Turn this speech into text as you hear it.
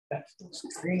That's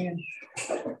green.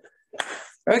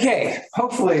 Okay,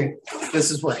 hopefully this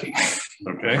is working.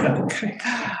 Okay. Okay.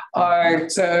 All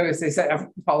right, so as they said,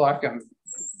 I'm Paul Locke, I'm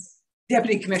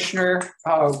Deputy Commissioner.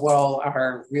 Well,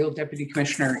 our real Deputy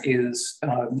Commissioner is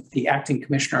the Acting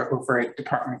Commissioner over at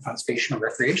Department of Conservation and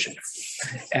Recreation.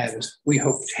 And we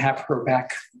hope to have her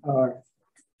back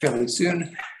fairly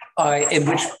soon, at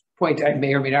which point I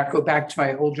may or may not go back to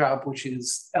my old job, which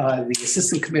is the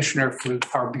Assistant Commissioner for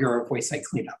our Bureau of Wayside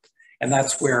Cleanup. And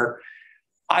that's where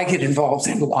I get involved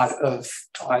in a lot of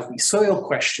the soil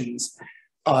questions.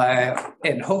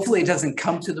 And hopefully it doesn't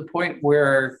come to the point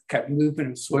where kind of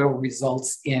movement of soil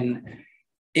results in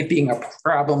it being a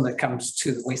problem that comes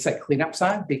to the wayside cleanup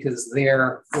side, because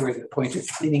there we're at the point of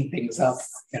cleaning things up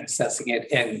and assessing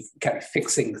it and kind of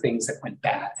fixing things that went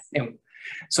bad. And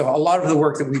so a lot of the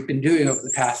work that we've been doing over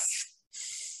the past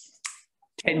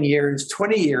 10 years,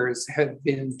 20 years have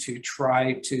been to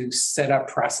try to set up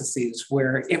processes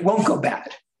where it won't go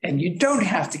bad. And you don't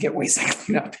have to get wayside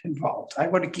cleanup involved. I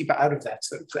want to keep out of that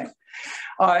sort of thing.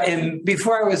 And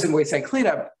before I was in wayside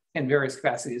cleanup in various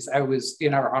capacities, I was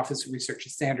in our Office of Research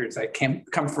and Standards. I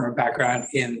come from a background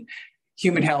in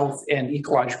human health and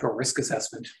ecological risk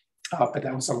assessment, but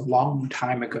that was a long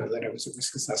time ago that I was a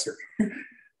risk assessor.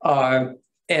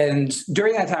 And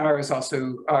during that time, I was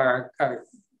also a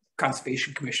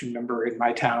Conservation Commission member in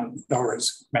my town,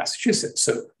 Melrose, Massachusetts.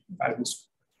 So I was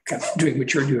kind of doing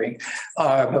what you're doing,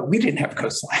 but we didn't have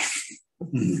coastline,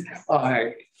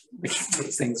 which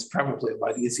makes things probably a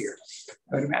lot easier,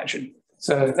 I would imagine.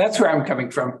 So that's where I'm coming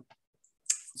from.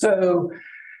 So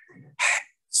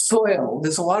soil,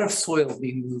 there's a lot of soil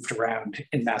being moved around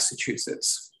in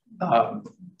Massachusetts,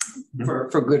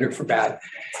 for good or for bad.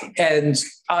 And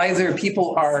either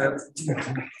people are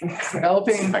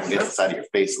developing. I can get outside of your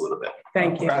face a little bit.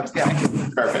 Thank you. Yeah.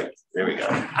 Perfect. There we go.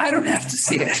 I don't have to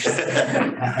see it.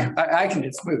 I can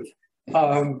just move.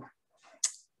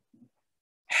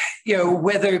 You know,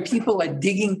 whether people are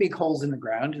digging big holes in the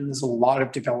ground, and there's a lot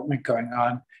of development going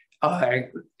on,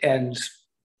 and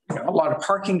you know, a lot of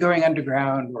parking going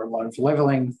underground, or a lot of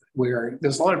leveling, where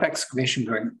there's a lot of excavation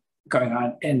going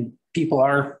on, and people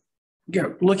are, you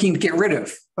know, looking to get rid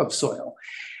of soil.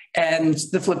 And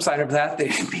the flip side of that,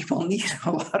 people need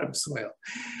a lot of soil.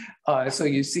 So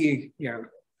you see, you know,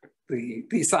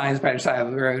 the signs by the side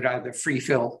of the road, either free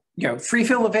fill, you know, free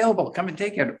fill available, come and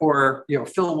take it, or, you know,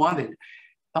 fill wanted.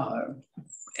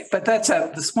 But that's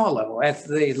at the small level. At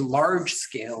the large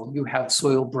scale, you have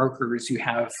soil brokers, you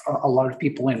have a lot of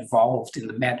people involved in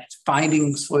the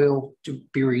finding soil to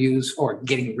be reused, or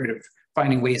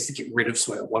finding ways to get rid of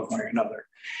soil one way or another.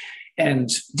 And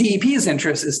DEP's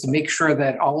interest is to make sure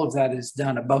that all of that is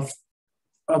done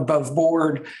above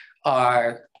board.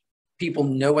 People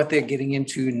know what they're getting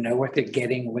into, know what they're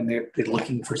getting when they're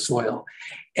looking for soil.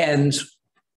 And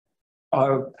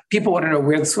people want to know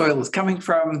where the soil is coming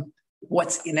from,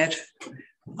 what's in it,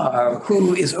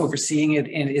 who is overseeing it,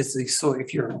 and is the soil,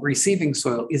 if you're receiving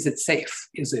soil, is it safe?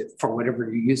 Is it for whatever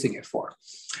you're using it for?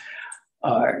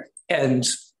 And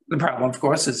the problem, of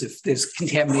course, is if there's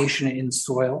contamination in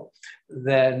soil,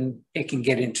 then it can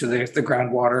get into the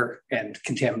groundwater and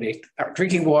contaminate our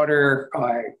drinking water.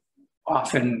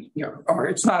 Often, you know, or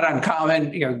it's not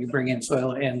uncommon, you know, you bring in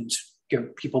soil and, you know,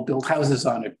 people build houses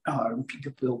on it,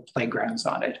 people build playgrounds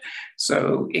on it.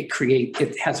 So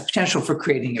it has a potential for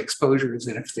creating exposures,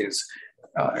 and if there's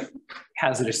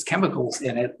hazardous chemicals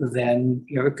in it, then,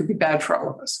 you know, it could be bad for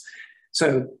all of us.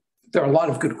 So there are a lot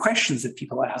of good questions that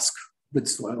people ask with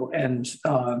soil, and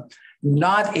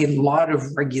not a lot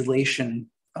of regulation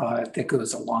that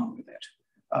goes along with it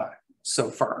so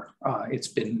far. It's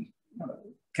been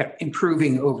kept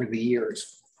improving over the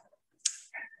years.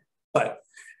 But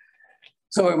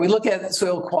so when we look at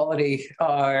soil quality,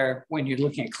 when you're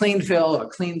looking at clean fill or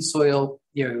clean soil,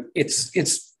 you know, it's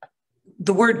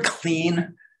the word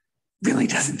clean really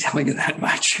doesn't tell you that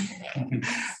much.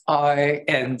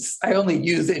 And I only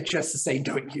use it just to say,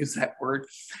 don't use that word.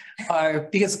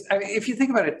 Because if you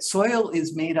think about it, soil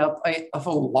is made up of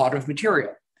a lot of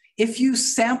material. If you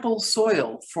sample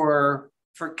soil for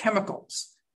chemicals,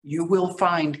 you will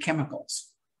find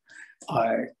chemicals.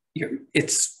 You'll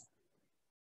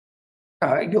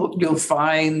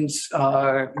find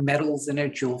metals in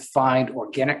it, you'll find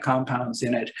organic compounds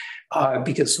in it,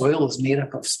 because soil is made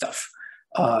up of stuff.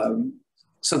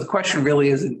 So the question really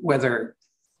isn't whether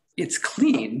it's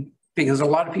clean, because a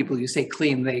lot of people, you say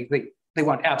clean, they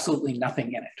want absolutely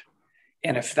nothing in it.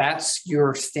 And if that's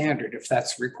your standard, if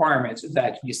that's a requirement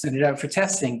that you send it out for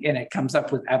testing and it comes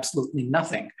up with absolutely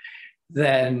nothing,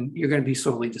 then you're going to be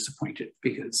sorely disappointed,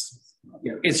 because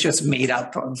It's just made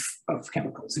up of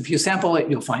chemicals. If you sample it,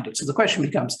 you'll find it. So the question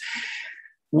becomes,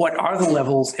 what are the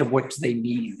levels and what do they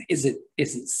mean? Is it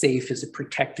safe? Is it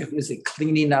protective? Is it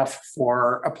clean enough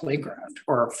for a playground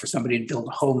or for somebody to build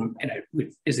a home in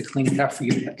it? Is it clean enough for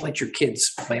you to let your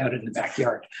kids play out in the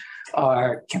backyard?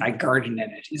 Can I garden in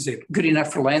it? Is it good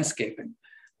enough for landscaping?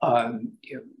 Can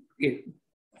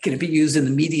it be used in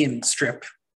the median strip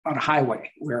on a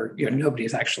highway where nobody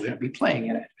is actually going to be playing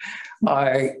in it?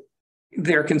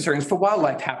 There are concerns for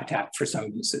wildlife habitat for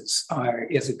some uses.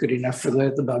 Is it good enough for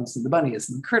the bugs and the bunnies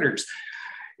and the critters?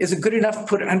 Is it good enough to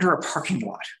put under a parking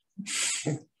lot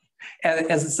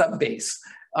as a sub-base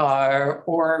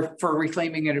or for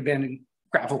reclaiming an abandoned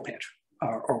gravel pit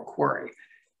or quarry?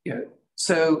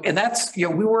 So, and that's, we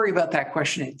worry about that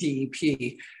question at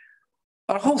DEP,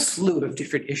 a whole slew of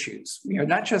different issues,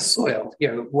 not just soil,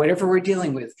 whatever we're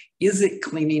dealing with, is it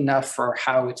clean enough for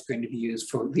how it's going to be used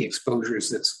for the exposures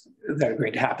that are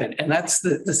going to happen? And that's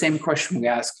the same question we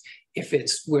ask if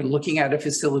we're looking at a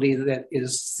facility that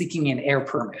is seeking an air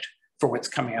permit for what's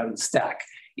coming out of the stack.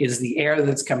 Is the air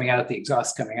that's coming out, the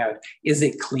exhaust coming out, is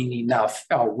it clean enough?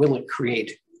 Will it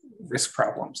create risk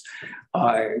problems?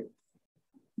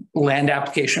 Land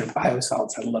application of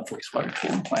biosolids. I love wastewater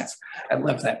treatment plants. I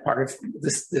love that part of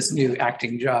this new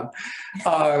acting job.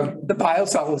 The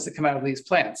biosolids that come out of these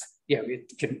plants,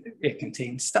 it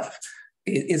contains stuff.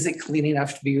 Is it clean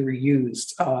enough to be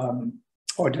reused,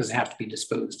 or does it have to be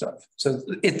disposed of? So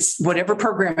it's whatever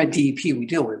program at DEP we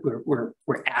deal with,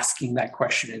 we're asking that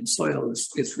question, and soil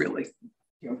is really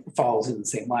falls in the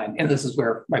same line. And this is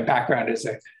where my background as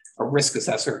a risk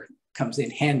assessor comes in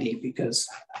handy, because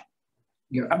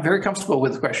I'm very comfortable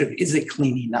with the question, is it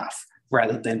clean enough,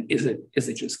 rather than is it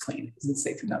just clean? Is it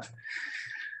safe enough?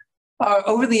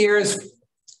 Over the years,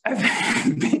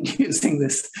 I've been using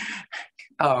this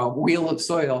wheel of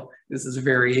soil. This is a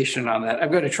variation on that.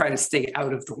 I'm going to try to stay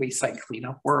out of the wayside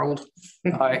cleanup world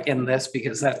in this,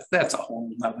 because that's a whole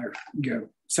nother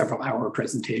several hour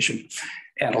presentation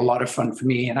and a lot of fun for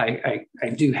me. And I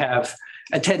do have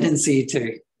a tendency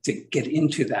to get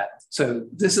into that. So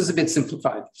this is a bit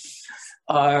simplified.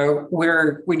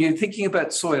 Where when you're thinking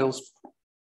about soils,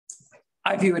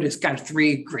 I view it as kind of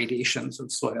three gradations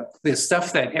of soil. There's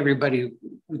stuff that everybody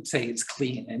would say is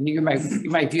clean, and you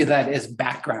might view that as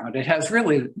background. It has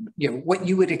really what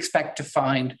you would expect to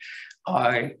find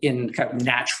in kind of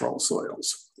natural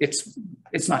soils.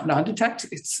 It's not non-detect.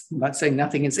 I'm not saying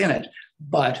nothing is in it,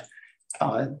 but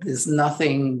there's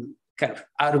nothing kind of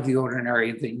out of the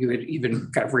ordinary that you would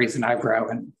even kind of raise an eyebrow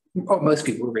and. Or most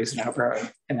people will raise an eyebrow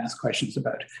and ask questions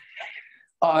about.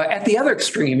 At the other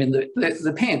extreme, in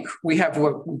the pink, we have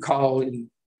what we call in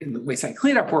the wayside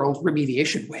cleanup world,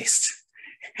 remediation waste.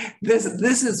 This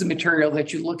is a material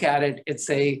that you look at it and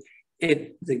say,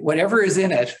 whatever is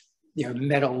in it,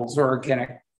 metals or organic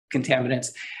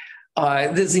contaminants,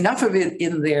 there's enough of it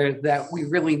in there that we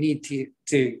really need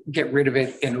to get rid of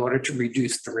it in order to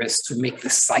reduce the risk to make the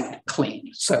site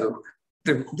clean. So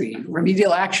the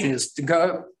remedial action is to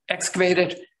go excavate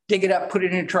it, dig it up, put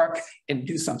it in a truck, and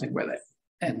do something with it.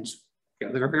 And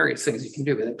there are various things you can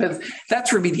do with it, but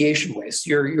that's remediation waste.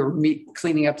 You're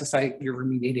cleaning up the site, you're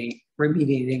remediating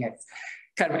it.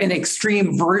 Kind of an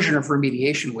extreme version of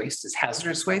remediation waste is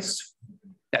hazardous waste.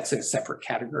 That's a separate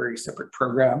category, separate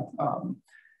program.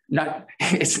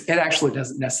 It actually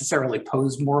doesn't necessarily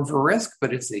pose more of a risk,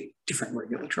 but it's a different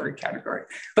regulatory category.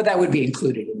 But that would be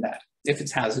included in that. If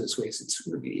it's hazardous waste, it's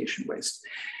remediation waste.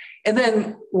 And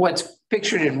then what's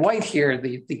pictured in white here,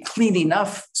 the clean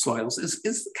enough soils,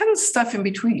 is kind of stuff in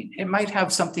between. It might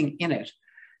have something in it,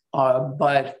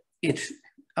 but it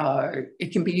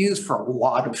can be used for a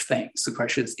lot of things. The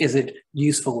question is it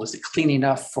useful? Is it clean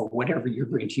enough for whatever you're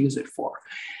going to use it for?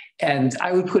 And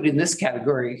I would put in this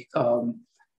category, a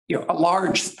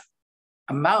large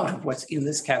amount of what's in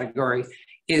this category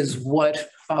is what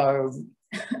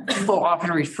people often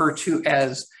refer to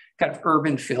as kind of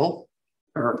urban fill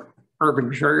or urban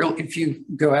material. If you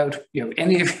go out,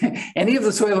 any of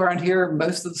the soil around here,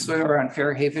 most of the soil around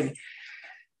Fairhaven,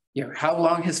 how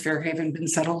long has Fairhaven been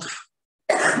settled?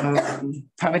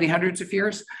 How many hundreds of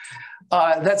years?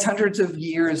 That's hundreds of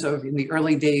years of, in the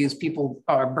early days, people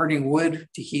are burning wood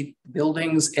to heat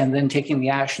buildings and then taking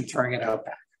the ash and throwing it out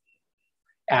back.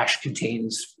 Ash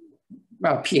contains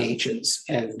pHs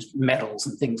and metals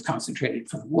and things concentrated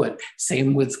from wood.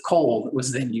 Same with coal that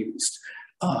was then used.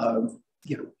 A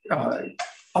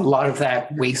lot of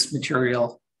that waste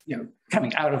material,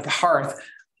 coming out of the hearth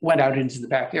went out into the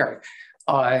backyard.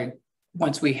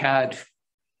 Once we had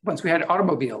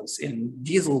automobiles and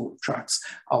diesel trucks,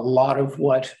 a lot of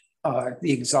what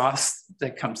the exhaust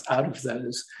that comes out of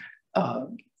those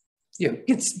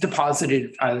gets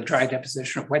deposited either dry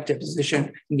deposition or wet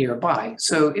deposition nearby.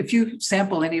 So if you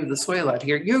sample any of the soil out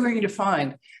here, you're going to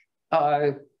find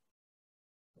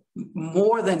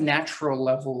more than natural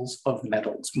levels of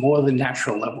metals, more than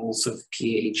natural levels of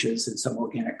pHs and some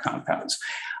organic compounds.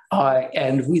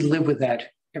 And we live with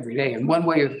that every day. And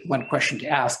one question to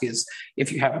ask is,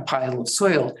 if you have a pile of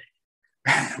soil,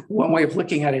 one way of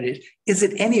looking at it is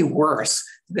it any worse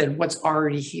than what's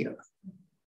already here?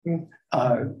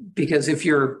 Because if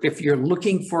you're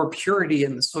looking for purity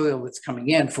in the soil that's coming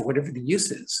in for whatever the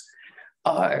use is,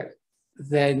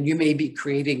 then you may be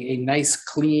creating a nice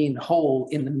clean hole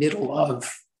in the middle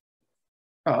of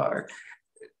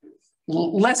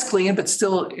less clean but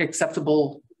still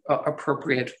acceptable,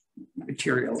 appropriate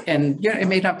material. And it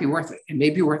may not be worth it. It may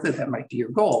be worth it. That might be your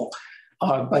goal,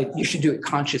 but you should do it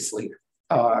consciously,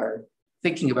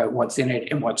 thinking about what's in it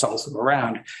and what's also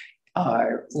around,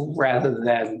 rather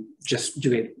than just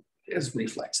do it as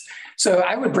reflex. So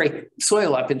I would break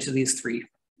soil up into these three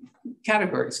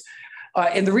categories.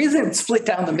 And the reason it's split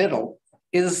down the middle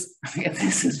is, and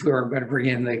this is where I'm going to bring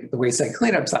in the wayside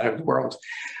cleanup side of the world.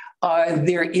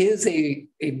 There is a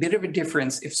bit of a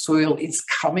difference if soil is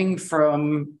coming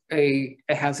from a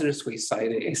hazardous waste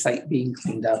site, a site being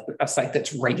cleaned up, a site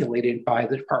that's regulated by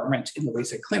the department in the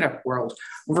wayside cleanup world,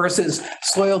 versus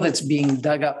soil that's being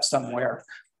dug up somewhere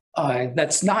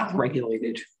that's not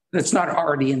regulated, that's not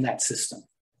already in that system.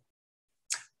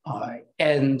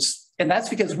 And that's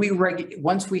because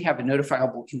once we have a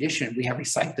notifiable condition, we have a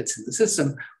site that's in the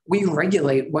system, we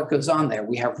regulate what goes on there.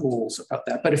 We have rules about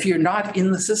that. But if you're not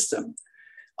in the system,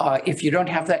 if you don't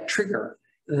have that trigger,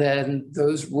 then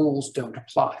those rules don't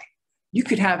apply. You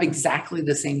could have exactly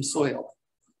the same soil,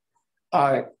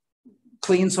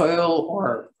 clean soil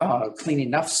or clean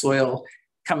enough soil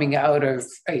coming out of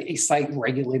a site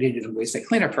regulated in a wayside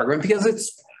cleanup program, because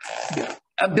it's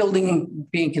a building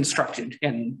being constructed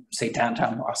in, say,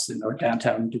 downtown Boston or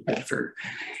downtown New Bedford,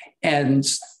 and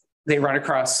they run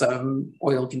across some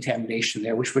oil contamination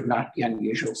there, which would not be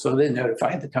unusual. So they're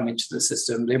notified to come into the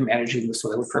system. They're managing the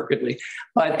soil appropriately.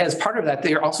 But as part of that,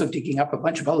 they're also digging up a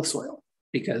bunch of other soil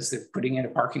because they're putting in a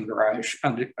parking garage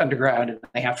underground, and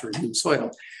they have to remove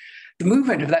soil. The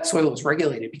movement of that soil is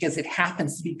regulated because it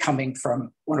happens to be coming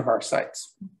from one of our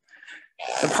sites.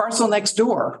 The parcel next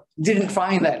door didn't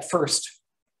find that first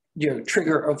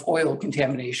trigger of oil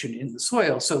contamination in the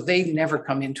soil, so they never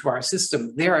come into our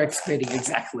system. They're excavating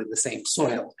exactly the same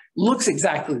soil, looks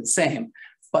exactly the same,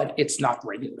 but it's not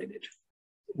regulated.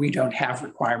 We don't have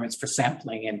requirements for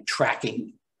sampling and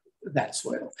tracking that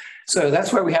soil. So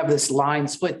that's why we have this line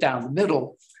split down the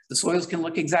middle. The soils can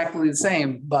look exactly the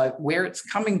same, but where it's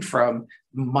coming from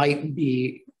might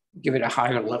give it a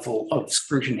higher level of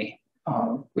scrutiny,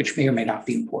 which may or may not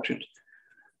be important.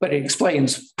 But it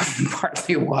explains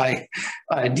partly why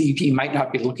DEP might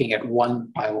not be looking at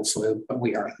one pile of soil, but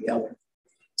we are at the other.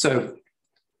 So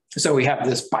we have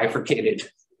this bifurcated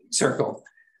circle,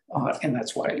 and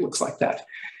that's why it looks like that.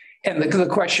 And the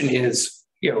question is,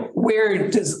 where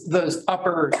does those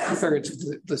upper thirds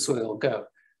of the soil go?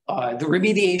 The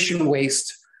remediation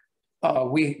waste,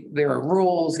 there are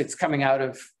rules. It's coming out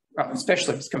of,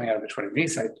 especially if it's coming out of a 20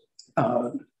 site,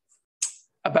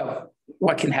 about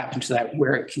what can happen to that,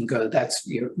 where it can go. That's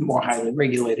more highly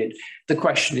regulated. The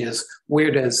question is,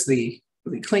 where does the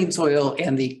clean soil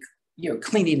and the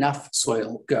clean enough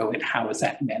soil go, and how is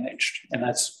that managed? And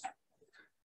that's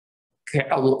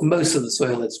most of the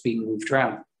soil that's being moved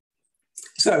around.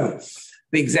 So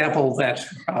the example that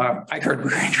I heard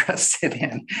we're interested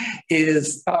in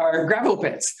is our gravel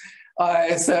pits.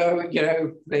 So,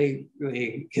 they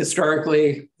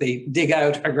historically, they dig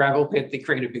out a gravel pit, they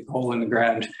create a big hole in the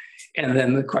ground. And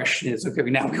then the question is, okay,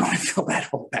 now we want to fill that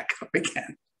hole back up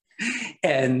again.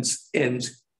 And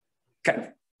kind of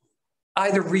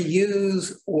either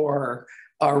reuse or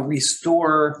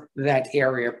restore that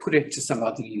area, put it to some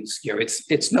other use.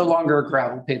 It's no longer a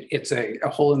gravel pit, it's a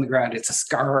hole in the ground, it's a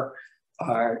scar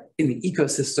in the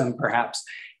ecosystem, perhaps.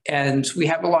 And we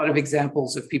have a lot of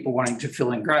examples of people wanting to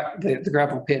fill in the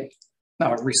gravel pit,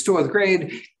 restore the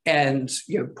grade, and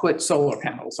put solar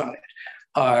panels on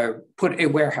it, put a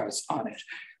warehouse on it,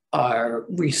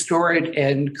 restore it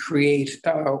and create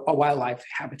a wildlife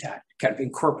habitat, kind of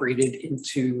incorporated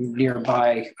into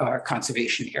nearby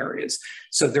conservation areas.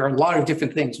 So there are a lot of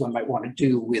different things one might want to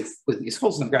do with these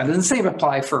holes in the ground. And the same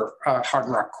apply for hard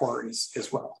rock quarries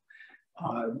as well.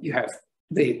 You have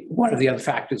one of the other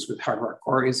factors with hard rock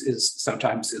quarries is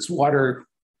sometimes there's water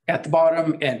at the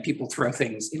bottom and people throw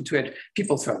things into it.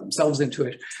 People throw themselves into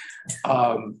it,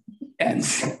 and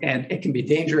it can be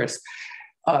dangerous.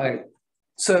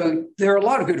 So there are a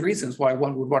lot of good reasons why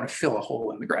one would want to fill a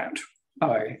hole in the ground.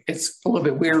 It's a little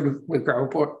bit weird with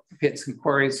gravel pits and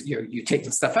quarries. You take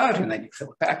the stuff out and then you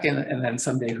fill it back in, and then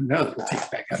someday, who knows, we'll take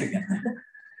it back out again.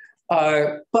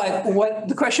 But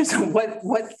the question is,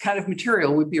 what kind of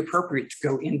material would be appropriate to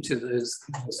go into those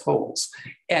holes?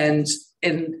 And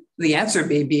the answer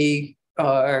may be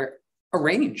a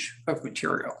range of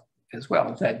material as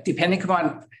well, that depending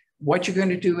upon what you're going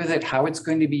to do with it, how it's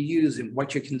going to be used, and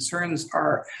what your concerns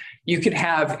are, you could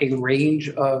have a range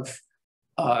of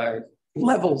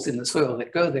levels in the soil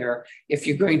that go there. If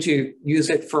you're going to use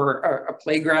it for a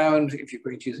playground, if you're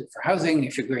going to use it for housing,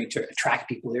 if you're going to attract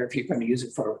people there, if you're going to use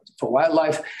it for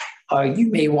wildlife, you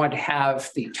may want to have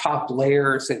the top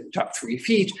layers at the top 3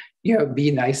 feet,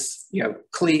 be nice,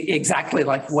 clean, exactly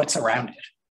like what's around it.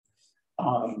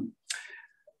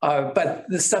 But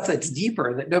the stuff that's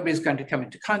deeper that nobody's going to come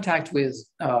into contact with,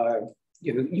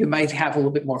 you might have a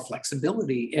little bit more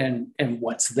flexibility in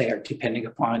what's there, depending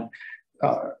upon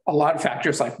a lot of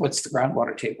factors like what's the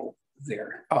groundwater table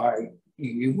there.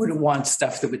 You wouldn't want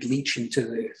stuff that would leach into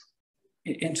the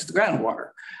groundwater.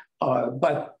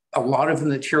 But a lot of the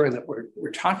material that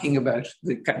we're talking about,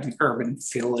 the kind of urban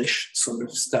fill-ish sort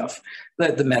of stuff,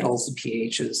 the metals, the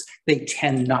pHs, they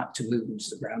tend not to move into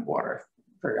the groundwater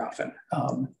very often,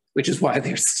 which is why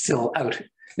they're still out.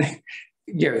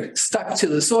 Stuck to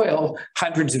the soil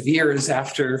hundreds of years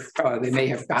after they may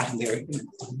have gotten there to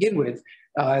begin with.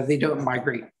 They don't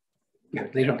migrate,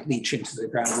 they don't leach into the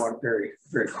groundwater very,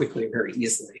 very quickly, very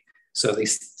easily. So they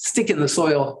stick in the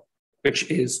soil,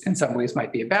 which is in some ways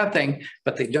might be a bad thing,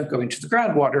 but they don't go into the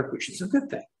groundwater, which is a good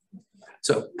thing.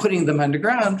 So putting them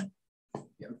underground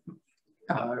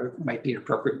might be an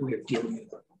appropriate way of dealing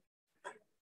with them.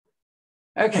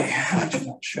 Okay, how much of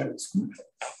that shows?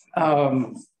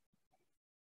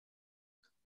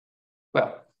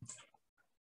 Well,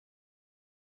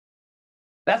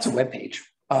 that's a web page,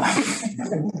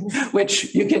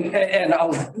 which you can, and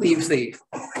I'll leave the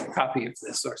copy of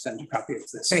this or send a copy of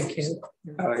this. Thank you.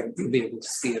 You'll be able to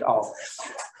see it all.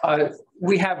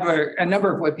 We have a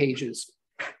number of web pages.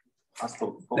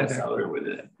 With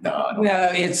it. No,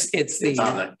 it's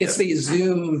the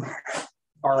Zoom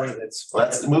bar that's. Well,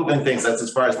 that's moving things. That's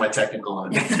as far as my technical.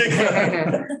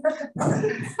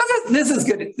 This is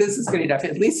good. This is good enough.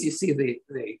 At least you see the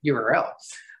URL.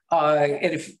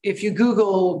 And if you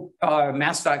Google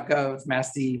mass.gov,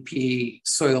 mass DEP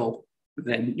soil,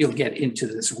 then you'll get into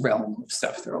this realm of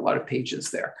stuff. There are a lot of pages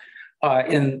there.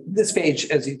 In this page,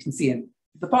 as you can see in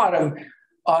the bottom,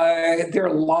 there are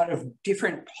a lot of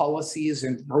different policies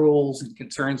and rules and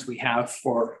concerns we have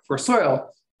for soil.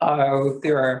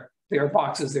 There are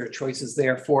boxes, there are choices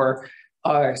there for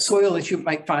soil that you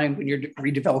might find when you're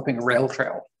redeveloping a rail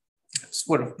trail. It's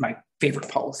one of my favorite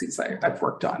policies I've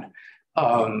worked on.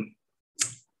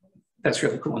 That's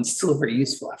really cool and still very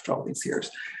useful after all these years.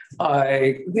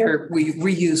 We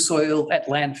reuse soil at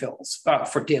landfills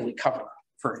for daily cover,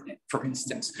 for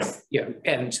instance.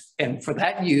 And for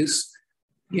that use,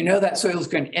 that soil is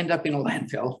going to end up in a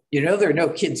landfill. There are no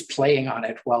kids playing on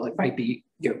it while it might be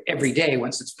every day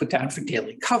once it's put down for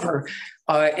daily cover.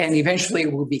 And eventually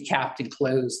it will be capped and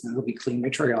closed and there'll be clean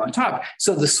material on top.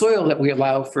 So the soil that we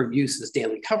allow for use as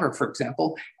daily cover, for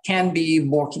example, can be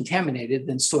more contaminated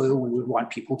than soil we would want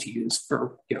people to use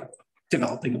for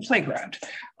developing a playground.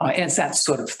 And it's that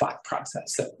sort of thought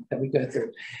process that we go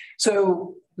through.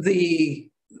 So the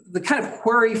kind of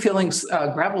quarry fillings,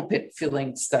 gravel pit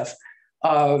filling stuff,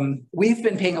 we've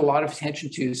been paying a lot of attention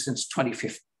to since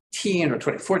 2015 or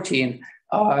 2014.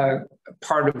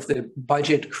 Part of the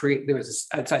budget, there was this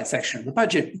outside section of the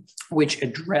budget which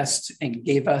addressed and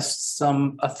gave us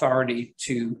some authority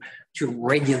to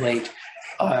regulate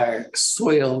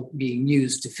soil being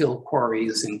used to fill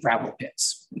quarries and gravel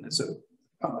pits. So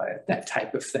that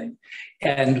type of thing.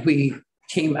 And we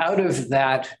came out of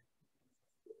that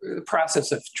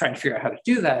process of trying to figure out how to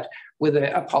do that with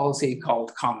a policy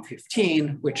called COM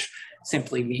 15, which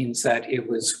simply means that it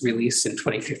was released in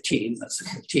 2015, that's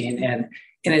 15, and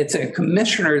it's a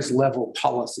commissioner's level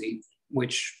policy,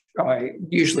 which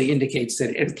usually indicates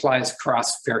that it applies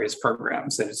across various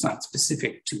programs, that it's not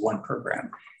specific to one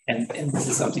program. And this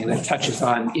is something that touches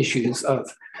on issues of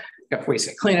waste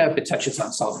and cleanup, it touches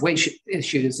on solid waste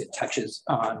issues, it touches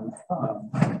on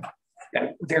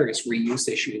various reuse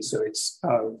issues.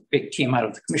 So it came out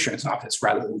of the commissioner's office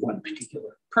rather than one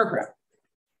particular program.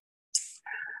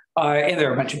 And there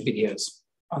are a bunch of videos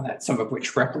on that, some of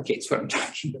which replicates what I'm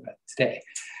talking about today.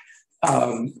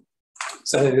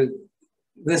 So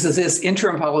this is this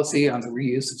interim policy on the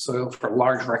reuse of soil for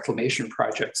large reclamation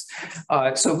projects.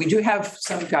 So we do have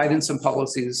some guidance and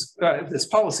policies, this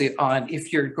policy on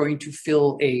if you're going to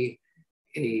fill a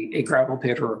gravel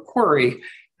pit or a quarry,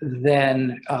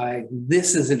 then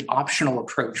this is an optional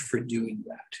approach for doing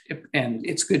that. And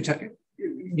it's good to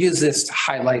use this to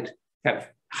highlight kind of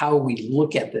how we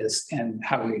look at this and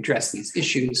how we address these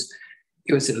issues.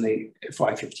 It was in the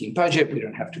FY15 budget. We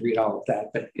don't have to read all of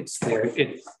that, but it's there.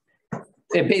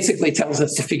 It basically tells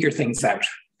us to figure things out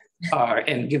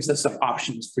and gives us some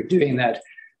options for doing that,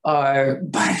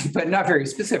 but not very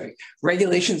specific.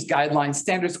 Regulations, guidelines,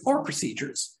 standards, or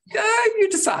procedures. You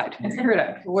decide, figure it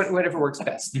out, whatever works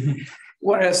best.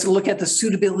 Want us to look at the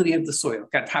suitability of the soil,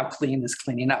 kind of how clean is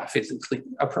clean enough, is it clean,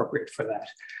 appropriate for that.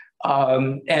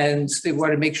 And they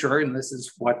want to make sure, and this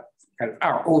is what kind of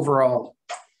our overall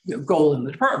goal in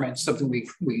the department, something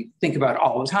we think about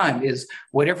all the time, is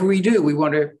whatever we do, we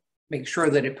want to make sure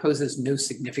that it poses no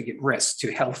significant risk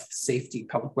to health, safety,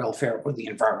 public welfare, or the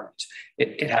environment.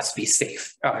 It has to be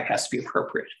safe. It has to be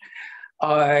appropriate.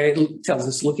 It tells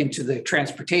us look into the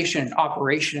transportation,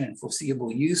 operation, and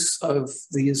foreseeable use of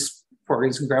these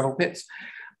quarries and gravel pits.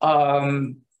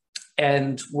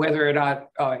 And whether or not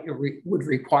it would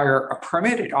require a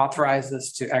permit, it authorizes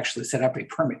us to actually set up a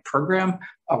permit program.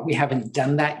 We haven't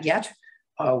done that yet.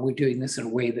 We're doing this in a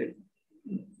way that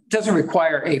doesn't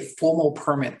require a formal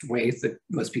permit the way that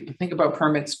most people think about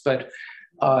permits, but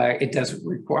it does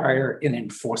require an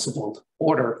enforceable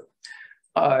order.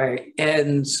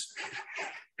 And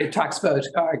it talks about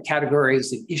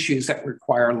categories and issues that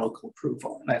require local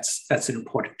approval. That's an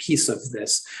important piece of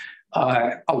this.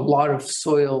 A lot of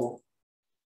soil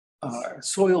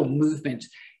movement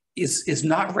is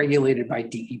not regulated by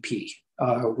DEP.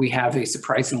 We have a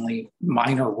surprisingly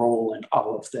minor role in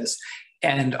all of this.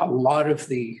 And a lot of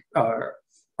the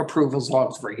approvals,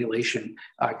 laws, regulation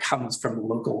comes from the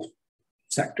local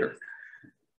sector.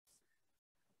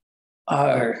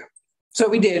 So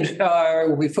we did,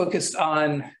 we focused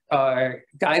on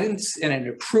guidance and an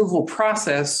approval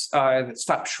process that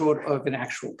stopped short of an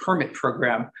actual permit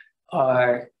program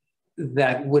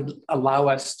that would allow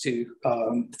us to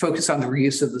focus on the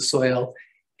reuse of the soil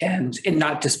and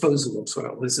not disposal of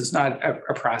soil. This is not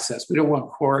a process. We don't want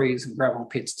quarries and gravel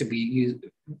pits to be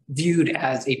viewed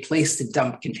as a place to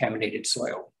dump contaminated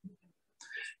soil.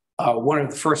 One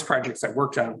of the first projects I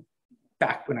worked on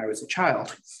back when I was a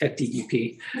child at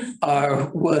DEP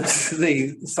was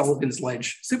the Sullivan's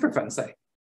Ledge Superfund site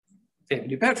in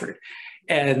New Bedford.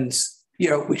 And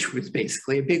which was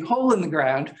basically a big hole in the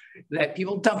ground that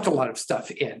people dumped a lot of stuff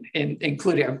in,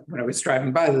 including when I was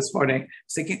driving by this morning, I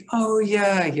was thinking, oh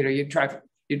yeah, you're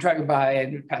driving by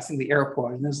and passing the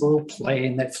airport and there's a little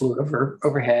plane that flew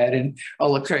overhead and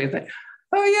all looks right. Like,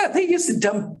 oh yeah, they used to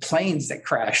dump planes that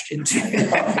crashed into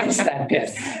that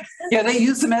pit. Yeah, they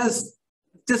use them as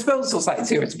disposal sites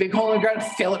here. It's a big hole in the ground,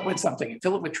 fill it with something,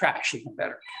 fill it with trash, even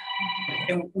better.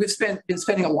 And we've been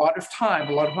spending a lot of time,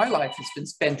 a lot of my life has been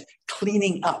spent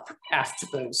cleaning up after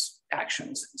those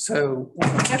actions. So we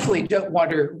definitely don't want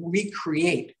to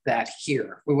recreate that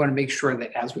here. We want to make sure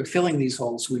that as we're filling these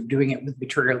holes, we're doing it with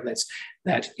material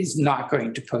that is not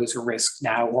going to pose a risk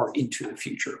now or into the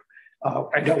future.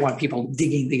 I don't want people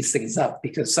digging these things up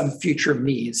because some future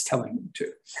me is telling them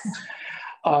to.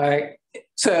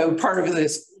 So part of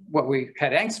this, what we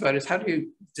had angst about is how do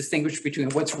you distinguish between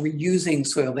what's reusing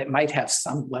soil that might have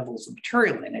some levels of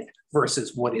material in it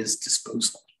versus what is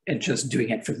disposal and just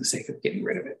doing it for the sake of getting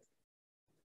rid of it.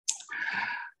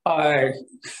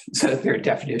 So there are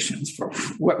definitions for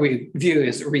what we view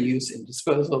as reuse and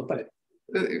disposal, but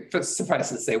suffice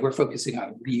to say, we're focusing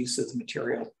on reuse of the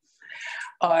material.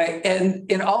 And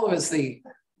in all of us, the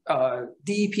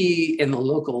DEP and the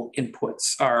local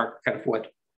inputs are kind of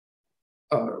what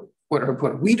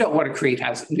we don't want to create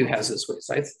new hazardous waste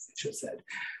sites, I should have said.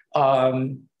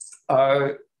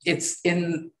 It's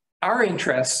in our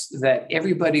interest that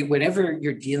everybody, whenever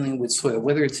you're dealing with soil,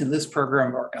 whether it's in this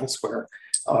program or elsewhere,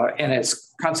 and as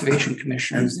conservation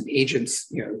commissioners and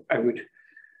agents, I would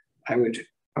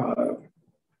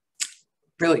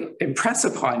really impress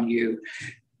upon you,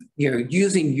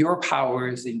 using your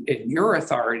powers and your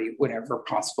authority whenever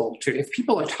possible to, if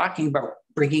people are talking about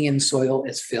bringing in soil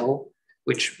as fill,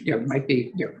 which might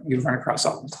be you run across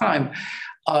all the time,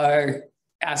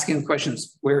 asking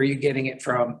questions: where are you getting it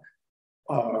from?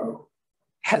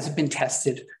 Has it been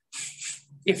tested?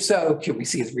 If so, can we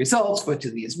see the results? What do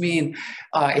these mean?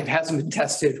 If it hasn't been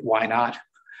tested, why not?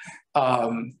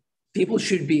 People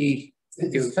should be.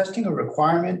 Is testing a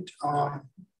requirement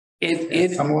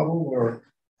at some level, or?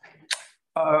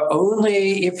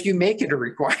 Only if you make it a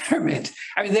requirement.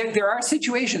 I mean, there are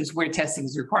situations where testing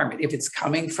is a requirement. If it's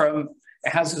coming from a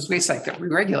hazardous waste site that we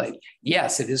regulate,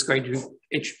 yes, it is going to,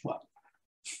 it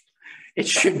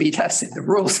should be tested. The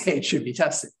rules say it should be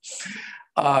tested.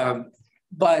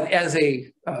 But as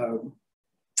a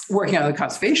working on the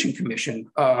Conservation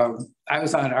Commission, I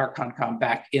was on our Concom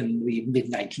back in the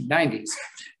mid-1990s.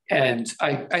 And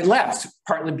I left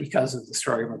partly because of the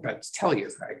story I'm about to tell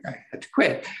you. I had to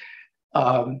quit.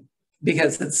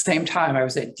 Because at the same time I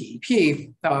was at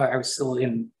DEP, I was still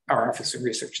in our Office of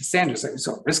Research and Standards. I was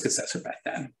a risk assessor back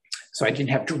then. So I didn't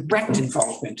have direct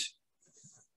involvement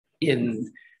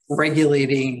in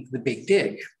regulating the Big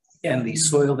Dig and the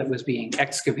soil that was being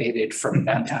excavated from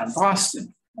downtown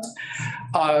Boston.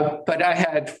 But I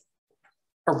had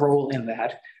a role in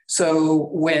that. So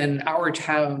when our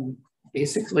town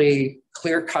basically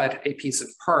clear-cut a piece of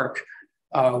park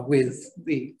with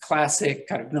the classic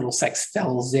kind of Middlesex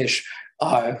Fells-ish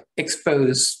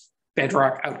exposed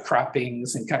bedrock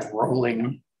outcroppings and kind of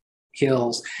rolling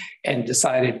hills, and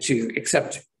decided to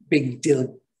accept big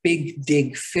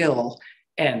dig fill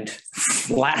and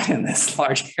flatten this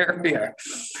large area.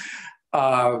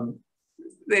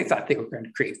 They thought they were going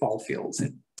to create ball fields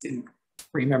and didn't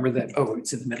remember that, oh,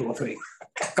 it's in the middle of a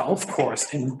golf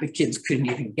course and the kids couldn't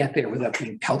even get there without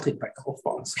being pelted by golf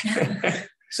balls.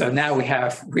 So now we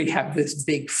have this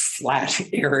big flat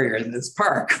area in this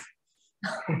park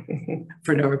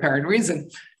for no apparent reason,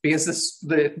 because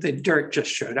the dirt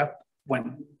just showed up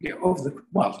when, you know,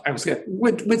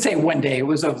 would say one day. It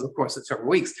was over the course of several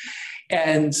weeks.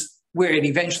 And where it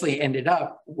eventually ended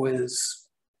up was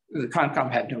the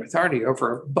Concom had no authority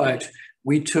over, but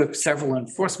we took several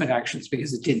enforcement actions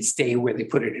because it didn't stay where they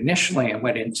put it initially and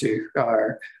went into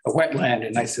a wetland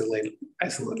and isolated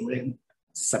land,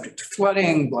 subject to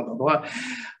flooding, blah, blah,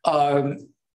 blah.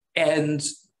 And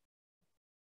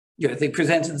you know, they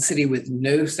presented the city with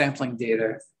no sampling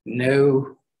data,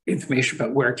 no information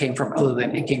about where it came from, other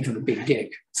than it came from the Big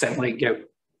Dig. Suddenly, you know,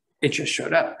 it just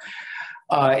showed up.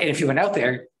 And if you went out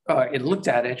there and looked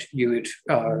at it, you would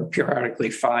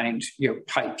periodically find, you know,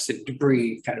 pipes and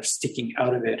debris kind of sticking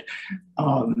out of it.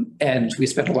 And we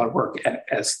spent a lot of work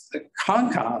as the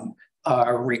Concom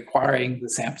requiring the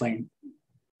sampling.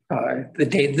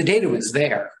 The data was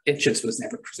there. It just was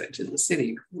never presented to the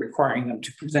city, requiring them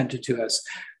to present it to us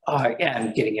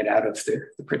and getting it out of the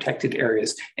protected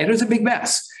areas. And it was a big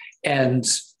mess. And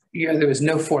you know, there was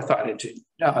no forethought into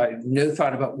no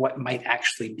thought about what might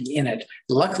actually be in it.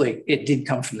 Luckily, it did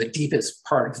come from the deepest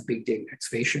part of the Big Dig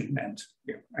excavation, and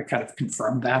you know, I kind of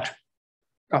confirmed that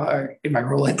in my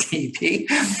role at DEP.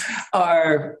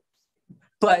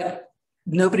 But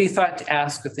nobody thought to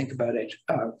ask or think about it.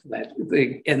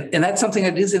 And that's something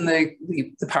that is in the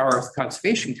power of the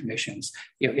conservation commissions.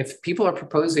 You know, if people are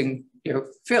proposing, you know,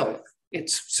 fill,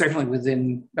 it's certainly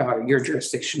within your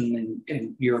jurisdiction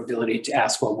and your ability to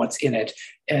ask, well, what's in it,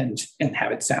 and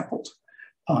have it sampled,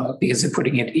 because they're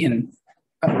putting it in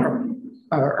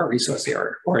a resource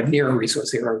area or near a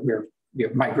resource area where, you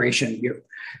know, migration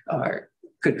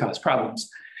could cause problems.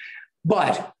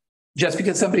 But just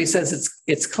because somebody says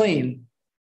it's clean,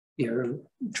 you know,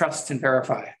 trust and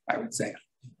verify, I would say.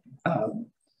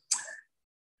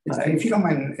 If you don't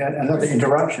mind another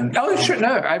interruption. Oh, sure.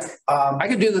 No, I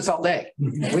could do this all day.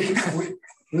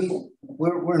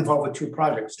 We're involved with two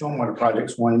projects, stormwater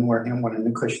projects, one in Wareham, one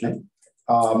in Acushnet.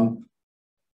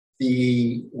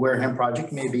 The Wareham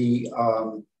project may be,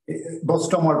 both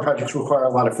stormwater projects require a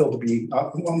lot of fill to be,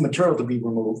 material to be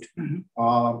removed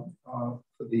for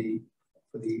the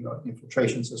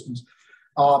infiltration systems.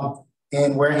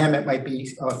 In Wareham, it might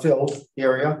be a filled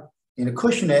area. In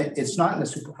Acushnet, it's not in the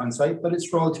Superfund site, but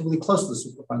it's relatively close to the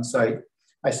Superfund site.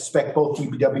 I suspect both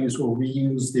DPWs will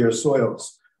reuse their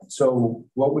soils. So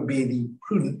what would be the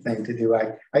prudent thing to do?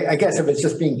 I guess if it's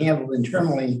just being handled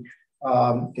internally,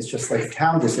 it's just like a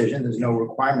town decision. There's no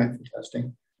requirement for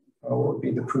testing. What would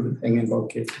be the prudent thing in both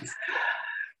cases?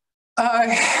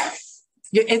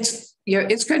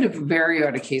 It's kind of vary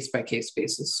on a case-by-case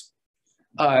basis.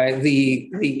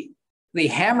 The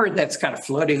hammer that's kind of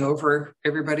floating over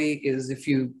everybody is if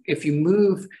you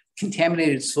move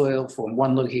contaminated soil from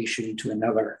one location to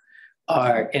another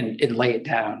and lay it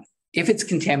down, if it's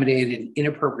contaminated and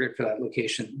inappropriate for that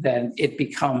location, then it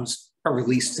becomes a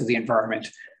release to the environment,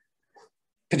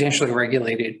 potentially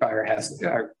regulated by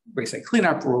our waste site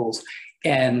cleanup rules.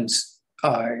 And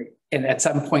at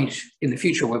some point in the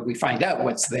future, when we find out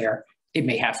what's there, it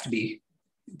may have to be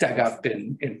dug up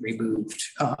and removed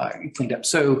and cleaned up.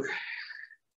 So,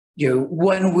 you know,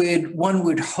 one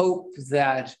would hope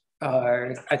that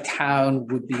a town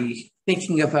would be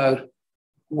thinking about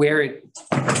where it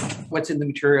what's in the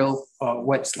material,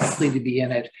 what's likely to be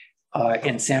in it,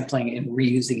 and sampling and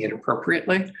reusing it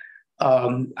appropriately.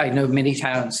 I know many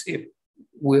towns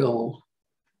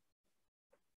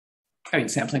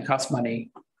sampling costs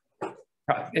money.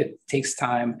 It takes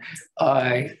time.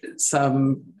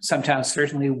 Some towns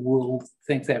certainly will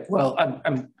think that, well,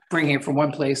 I'm bringing it from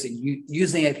one place and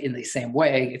using it in the same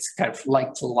way. It's kind of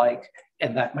like to like,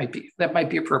 and that might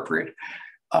be appropriate.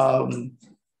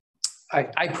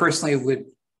 I personally would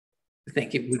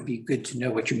think it would be good to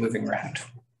know what you're moving around.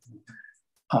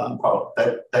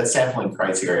 That sampling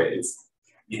criteria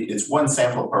it's one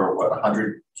sample per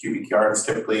 100 cubic yards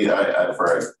typically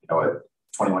for a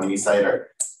 21E site, or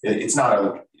it's not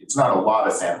a lot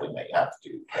of sampling that you have to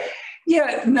do. Right?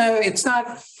 Yeah, no, it's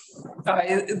not.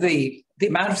 The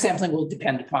amount of sampling will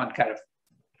depend upon kind of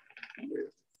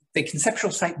the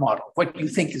conceptual site model, what you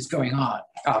think is going on,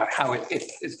 how it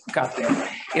got there.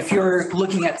 If you're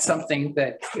looking at something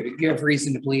that you have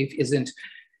reason to believe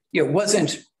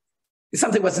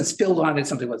something wasn't spilled on it,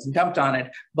 something wasn't dumped on it,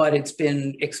 but it's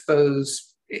been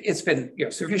exposed. It's been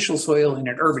superficial soil in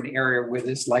an urban area where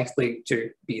there's likely to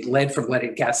be lead from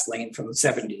leaded gasoline from the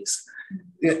 70s.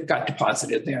 It got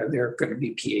deposited there. There are going to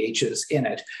be pHs in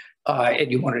it,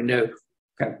 and you want to know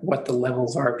kind of what the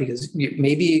levels are, because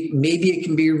maybe it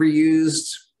can be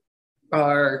reused.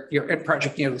 At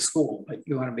project near the school, but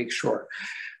you want to make sure.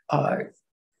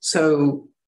 So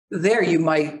there you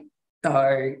might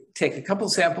take a couple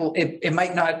samples. It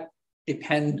might not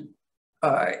depend.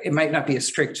 It might not be a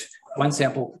strict one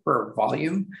sample per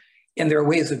volume. And there are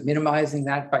ways of minimizing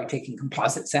that by taking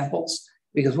composite samples,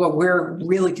 because what we're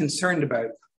really concerned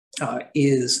about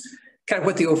is kind of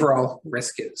what the overall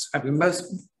risk is. I mean,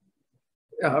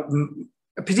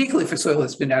 particularly for soil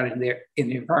that's been out in the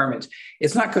environment,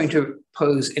 it's not going to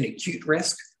pose an acute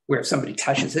risk where if somebody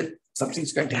touches it,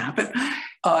 something's going to happen.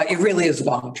 It really is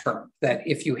long-term, that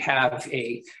if you have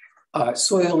a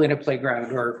soil in a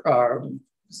playground or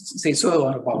say soil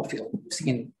on a ball field, we've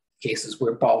seen cases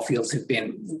where ball fields have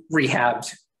been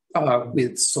rehabbed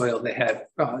with soil that had,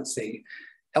 say,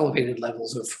 elevated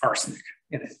levels of arsenic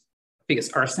in it,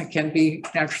 because arsenic can be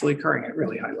naturally occurring at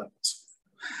really high levels,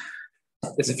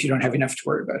 as if you don't have enough to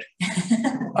worry about.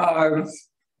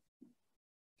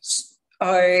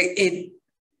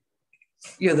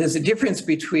 There's a difference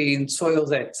between soil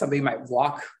that somebody might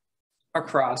walk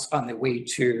across on the way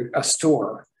to a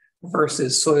store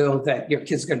versus soil that your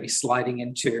kid's going to be sliding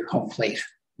into home plate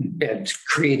and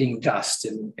creating dust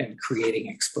and creating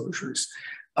exposures.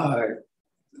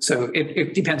 So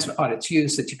it depends on its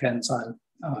use. It depends on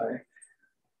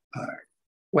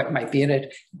what might be in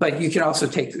it. But you can also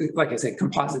take, like I said,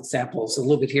 composite samples, a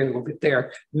little bit here, a little bit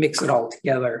there, mix it all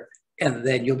together, and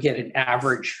then you'll get an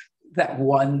average. That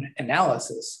one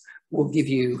analysis will give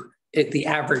you the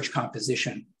average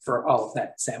composition for all of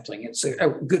that sampling. It's a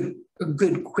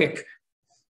good, quick,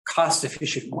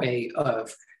 cost-efficient way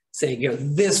of saying,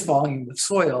 this volume of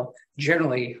soil,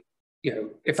 generally,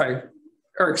 if I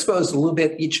are exposed a little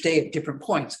bit each day at different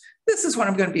points, this is what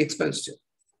I'm going to be exposed to.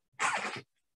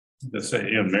 They say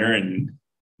in Marion,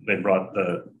 they brought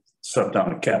the stuff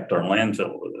down and capped our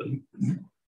landfill with it.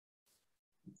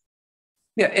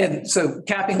 Yeah, and so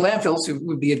capping landfills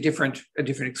would be a different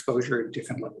exposure at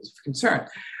different levels of concern.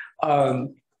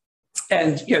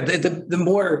 And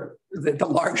the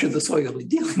larger the soil you're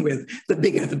dealing with, the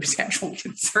bigger the potential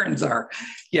concerns are.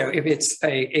 If it's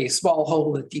a small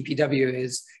hole that DPW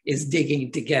is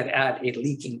digging to get at a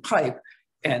leaking pipe,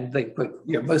 and they put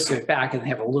most of it back and they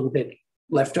have a little bit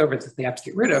left over that they have to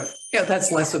get rid of,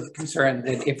 that's less of a concern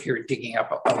than if you're digging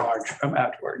up a large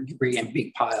amount or debris in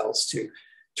big piles to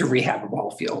rehab a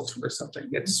ball field or something.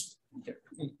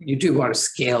 You do want to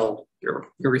scale your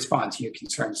response and your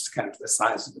concerns to kind of the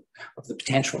size of the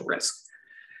potential risk.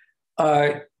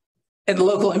 And the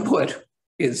local input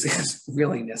is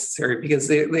really necessary, because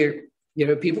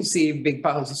people see big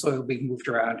piles of soil being moved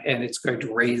around, and it's going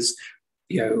to raise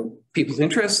people's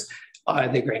interest.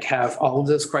 They're going to have all of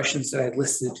those questions that I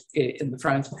listed in the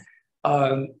front.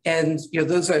 And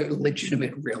those are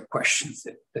legitimate, real questions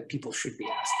that people should be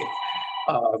asking.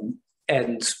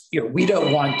 We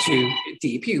don't want to,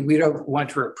 DEP, we don't want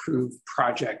to approve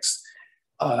projects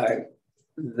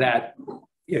that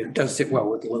don't sit well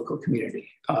with the local community.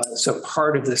 So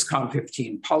part of this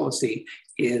COM15 policy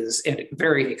is a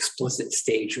very explicit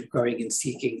stage of going and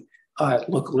seeking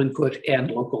local input and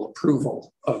local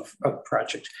approval of a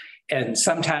project. And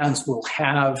some towns will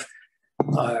have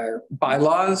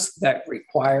bylaws that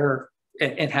require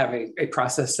and have a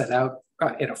process set out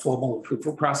in a formal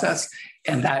approval process,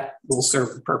 and that will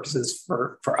serve the purposes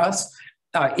for us.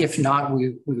 If not,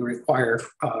 we require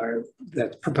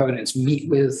that proponents meet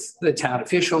with the town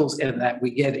officials and that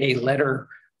we get a letter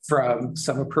from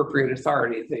some appropriate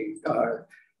authority,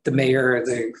 the mayor, or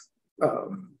the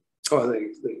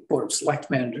board of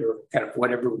selectmen, or kind of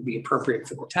whatever would be appropriate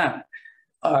for the town,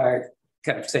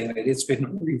 kind of saying that it's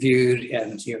been reviewed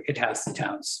and it has the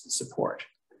town's support,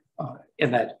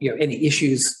 and that any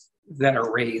issues that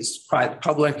are raised by the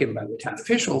public and by the town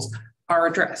officials are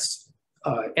addressed.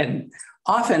 And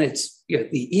often it's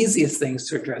the easiest things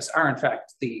to address are in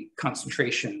fact the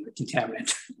concentration, the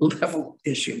contaminant level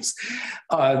issues,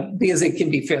 because it can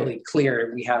be fairly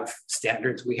clear. We have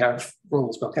standards, we have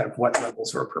rules about kind of what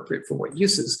levels are appropriate for what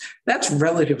uses. That's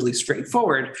relatively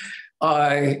straightforward.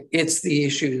 It's the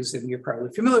issues, and you're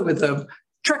probably familiar with them: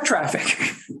 truck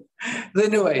traffic, the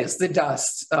noise, the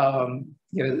dust.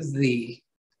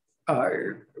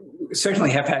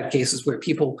 Certainly have had cases where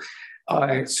people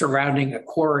surrounding a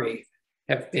quarry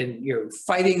have been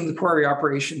fighting the quarry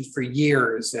operations for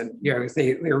years, and they're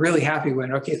really happy when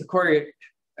the quarry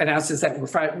announces that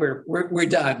we're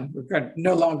done, we're going to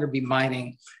no longer be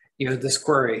mining this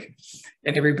quarry,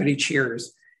 and everybody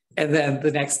cheers. And then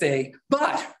the next day,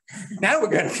 but now we're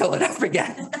going to fill it up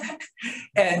again.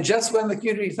 And just when the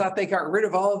community thought they got rid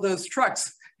of all of those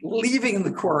trucks leaving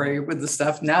the quarry with the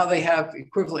stuff, now they have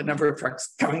equivalent number of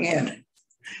trucks coming in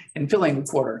and filling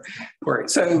the quarry.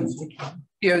 So,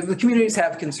 the communities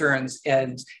have concerns,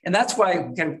 and that's why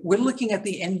we're looking at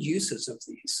the end uses of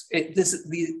these.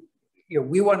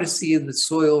 We want to see the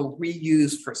soil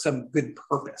reused for some good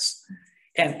purpose,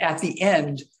 and at the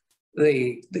end,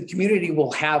 the community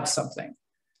will have something,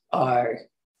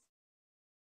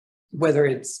 whether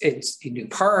it's a new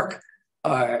park,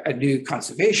 a new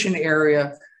conservation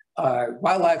area,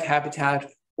 wildlife habitat,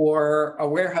 or a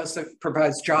warehouse that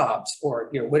provides jobs, or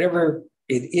whatever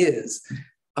it is.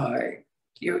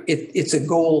 It's a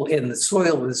goal, and the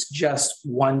soil is just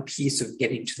one piece of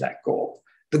getting to that goal.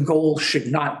 The goal should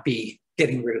not be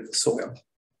getting rid of the soil,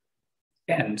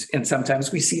 and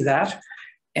sometimes we see that,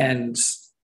 and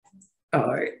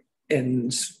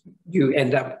you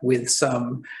end up with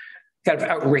some kind of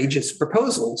outrageous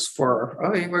proposals for,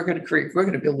 we're going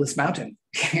to build this mountain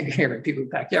here in people's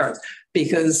backyards,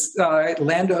 because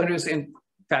landowners in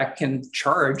fact can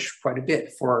charge quite a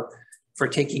bit for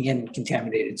taking in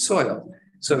contaminated soil.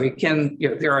 So it can,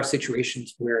 there are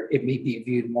situations where it may be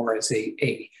viewed more as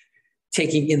a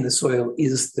taking in the soil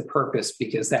is the purpose,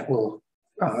 because that will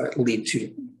lead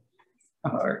to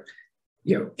an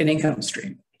income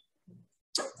stream.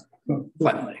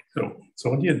 Bluntly. So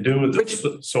what do you do with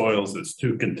the soils that's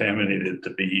too contaminated to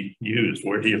be used?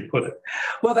 Where do you put it?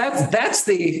 Well, that's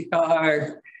the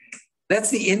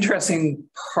interesting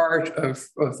part of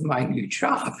my new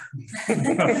job.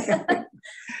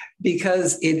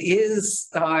 Because it's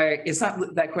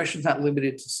not, that question's not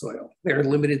limited to soil. There are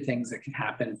limited things that can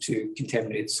happen to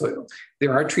contaminated soil.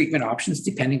 There are treatment options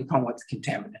depending upon what the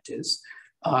contaminant is.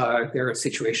 There are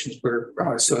situations where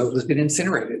soil has been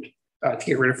incinerated to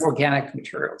get rid of organic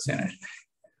materials in it.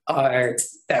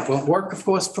 That won't work, of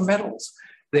course, for metals.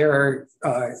 There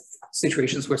are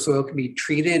situations where soil can be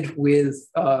treated with,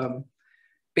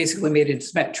 basically made into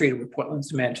cement, treated with Portland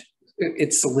cement.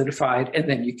 It's solidified, and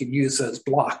then you can use those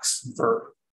blocks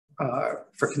for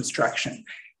construction.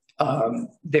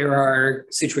 There are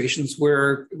situations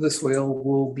where the soil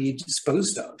will be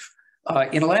disposed of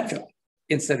in a landfill,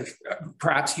 instead of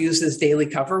perhaps used as daily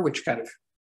cover, which kind of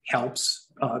helps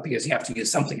because you have to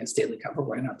use something as daily cover,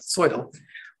 why not the soil,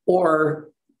 or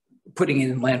putting it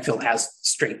in landfill as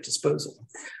straight disposal.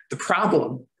 The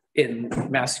problem in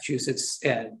Massachusetts,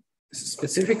 and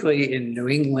specifically in New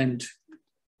England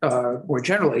more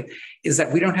generally, is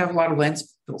that we don't have a lot of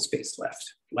landfill space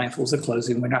left. Landfills are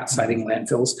closing, we're not siting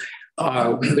landfills.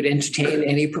 We would entertain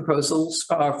any proposals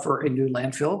for a new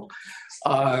landfill.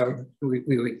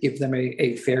 We would give them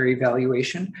a fair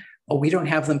evaluation. We don't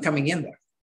have them coming in there.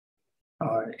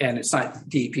 And it's not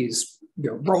DEP's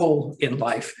role in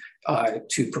life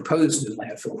to propose new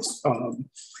landfills.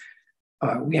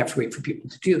 We have to wait for people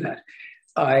to do that.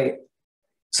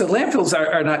 So landfills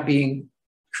are not being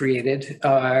created.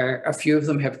 A few of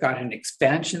them have gotten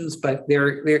expansions, but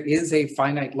there is a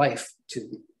finite life to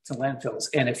landfills.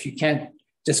 And if you can't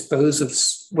dispose of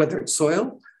whether it's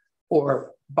soil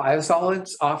or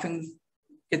biosolids, often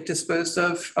get disposed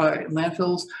of in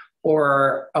landfills,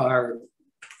 or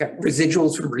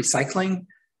residuals from recycling.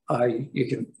 You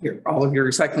can, all of your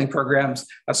recycling programs,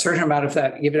 a certain amount of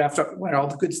that, even after when all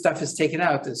the good stuff is taken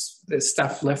out, there's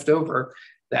stuff left over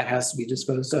that has to be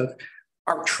disposed of.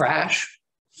 Our trash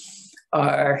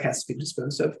has to be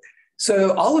disposed of.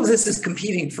 So all of this is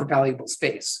competing for valuable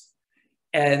space.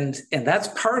 And that's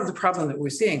part of the problem that we're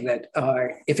seeing, that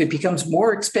if it becomes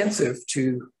more expensive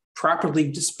to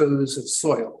properly dispose of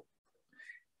soil,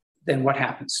 then what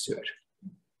happens to it?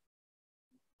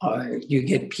 You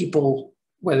get people,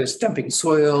 whether it's dumping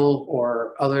soil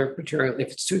or other material,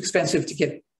 if it's too expensive to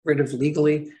get rid of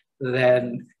legally,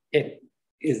 then it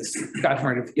is gotten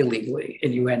rid of illegally,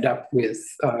 and you end up with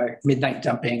midnight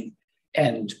dumping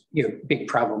and big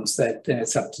problems that then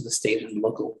it's up to the state and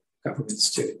local governments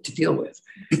to deal with.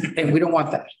 And we don't want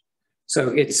that. So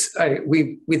it's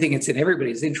we think it's in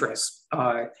everybody's interest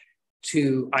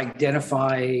to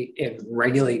identify and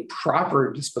regulate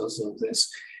proper disposal of this.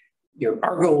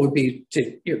 Our goal would be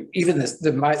to even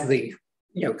the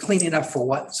clean enough for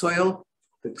what soil,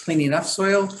 the clean enough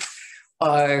soil.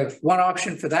 One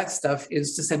option for that stuff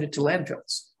is to send it to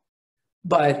landfills.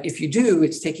 But if you do,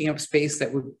 it's taking up space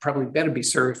that would probably better be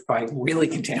served by really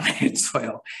contaminated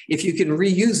soil. If you can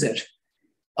reuse it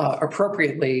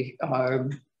appropriately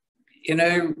in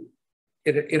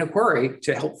a quarry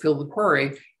to help fill the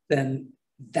quarry, then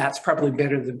that's probably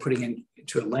better than putting it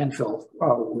into a landfill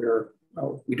where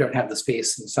we don't have the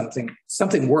space, and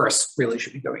something worse really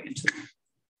should be going into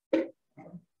it.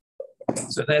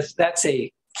 So that's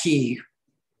a key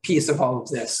piece of all of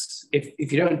this.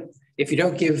 If you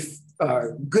don't give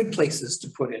good places to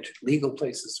put it, legal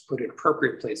places to put it,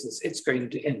 appropriate places, it's going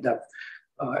to end up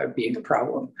being a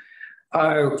problem.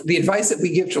 The advice that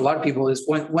we give to a lot of people is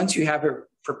once you have a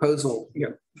proposal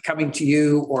coming to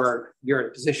you, or you're in a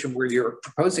position where you're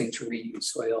proposing to reuse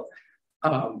soil,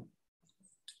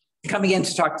 coming in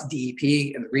to talk to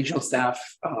DEP and the regional staff.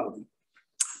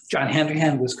 John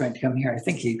Handrahan was going to come here. I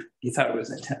think he thought it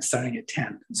was starting at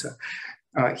 10. So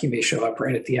he may show up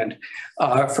right at the end.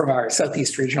 From our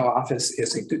Southeast Regional Office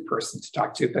is a good person to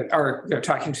talk to, but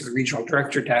talking to the regional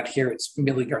director down here, it's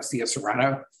Millie Garcia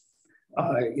Serrano,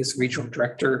 is the regional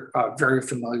director, very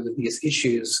familiar with these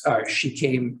issues. She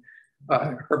came,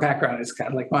 her background is kind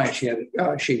of like mine.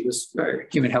 She was a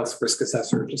human health risk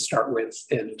assessor to start with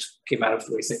and came out of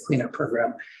the waste cleanup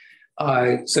program.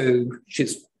 So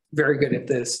she's very good at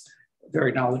this,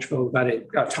 very knowledgeable about it,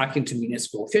 talking to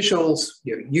municipal officials,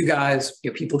 you guys,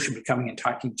 people should be coming and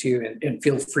talking to you, and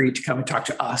feel free to come and talk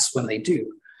to us when they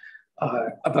do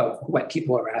about what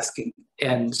people are asking,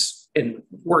 and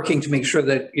working to make sure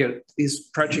that these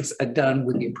projects are done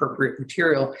with the appropriate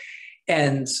material,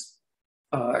 and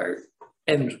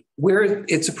where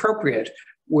it's appropriate.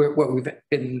 What we've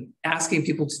been asking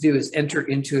people to do is enter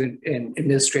into an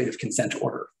administrative consent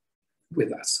order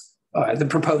with us, the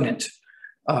proponent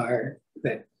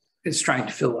that is trying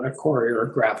to fill a quarry or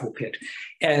a gravel pit.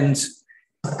 And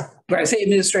when I say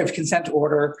administrative consent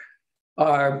order,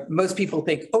 most people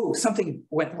think, oh, something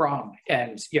went wrong,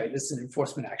 and this is an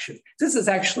enforcement action. This is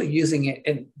actually using it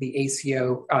in the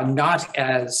ACO not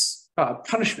as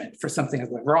punishment for something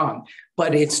that went wrong,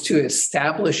 but it's to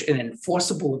establish an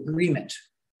enforceable agreement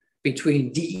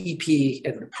between DEP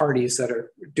and the parties that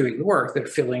are doing the work, that are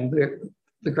filling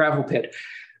the gravel pit,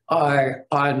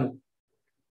 on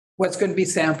what's going to be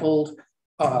sampled,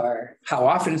 how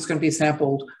often it's going to be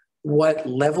sampled, what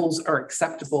levels are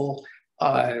acceptable.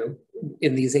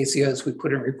 In these ACOs, we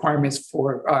put in requirements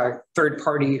for third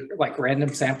party, like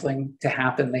random sampling to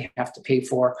happen, they have to pay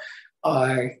for.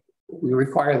 We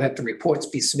require that the reports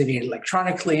be submitted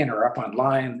electronically and are up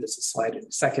online. There's a slide in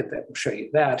a second that will show you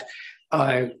that.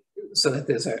 So that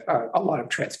there's a lot of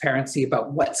transparency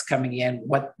about what's coming in,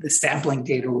 what the sampling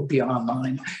data will be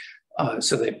online,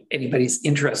 so that anybody's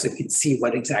interested can see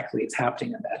what exactly is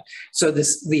happening in that. So the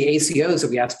ACOs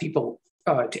that we ask people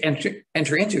to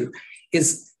enter into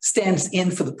stands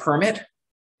in for the permit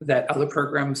that other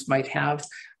programs might have.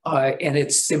 And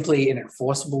it's simply an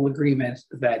enforceable agreement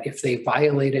that if they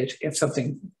violate it, if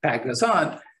something bad goes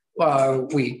on,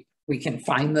 we can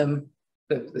fine them.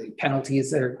 The penalties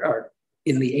that are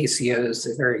in the ACOs,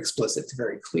 they're very explicit, they're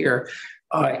very clear,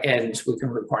 and we can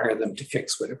require them to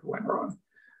fix whatever went wrong.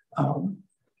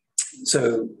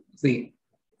 So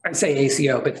I say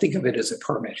ACO, but think of it as a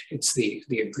permit. It's the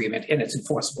agreement, and it's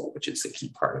enforceable, which is the key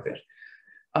part of it.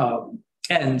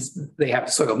 And they have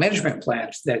a soil management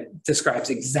plan that describes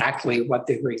exactly what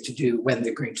they're going to do, when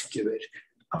they're going to do it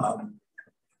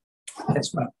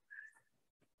as well.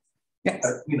 Yeah,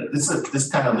 this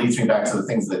kind of leads me back to the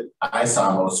things that I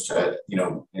saw most,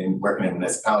 in working in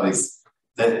municipalities.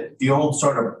 The old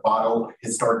sort of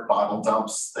historic bottle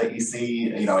dumps that you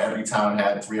see. Every town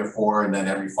had 3 or 4, and then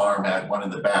every farm had one in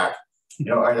the back.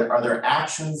 Are there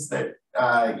actions that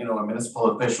a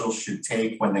municipal official should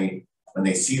take when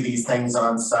they see these things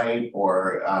on site,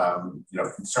 or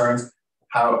concerns?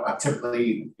 How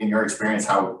typically, in your experience,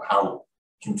 how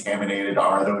contaminated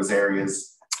are those areas?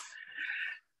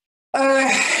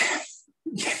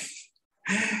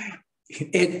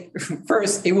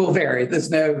 First, it will vary. There's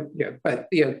no, but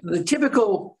the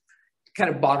typical kind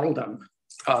of bottle dump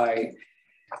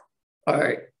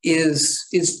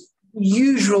is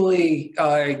usually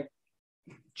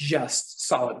just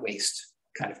solid waste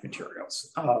kind of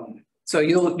materials. So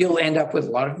you'll end up with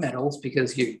a lot of metals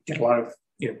because you get a lot of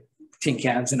tin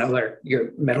cans and other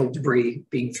metal debris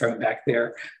being thrown back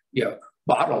there.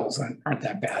 Bottles aren't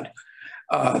that bad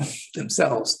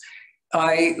themselves.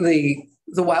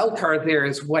 The wild card there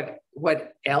is what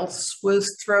else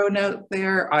was thrown out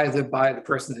there, either by the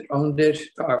person that owned it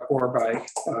or by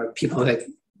people that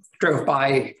drove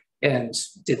by and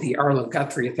did the Arlo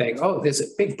Guthrie thing. Oh, there's a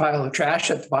big pile of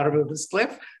trash at the bottom of this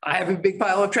cliff. I have a big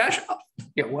pile of trash.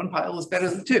 One pile is better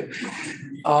than two.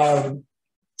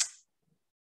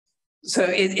 So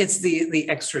it's the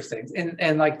extra things.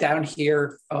 And like down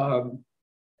here,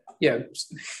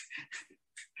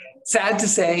 sad to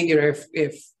say,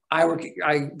 if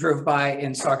I drove by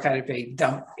and saw kind of a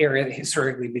dump area that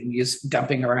historically been used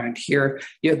dumping around here,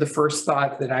 the first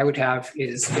thought that I would have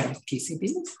is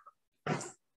PCB.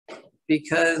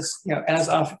 Because, as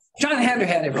often, John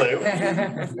Handerhan,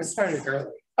 everybody. Started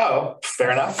early. Oh,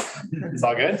 fair enough. It's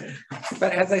all good.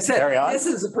 But as I said, this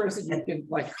is a person you can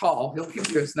call. He'll give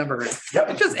you his number.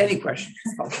 Yep. Just any question.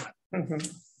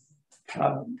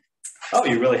 Oh,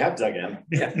 you really have dug in.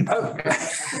 Yeah. Oh.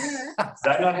 Did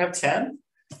I not have 10?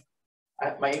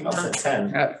 My email said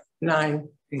 10. 9.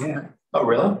 Yeah. Oh,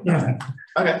 really? Yeah.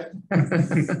 Okay.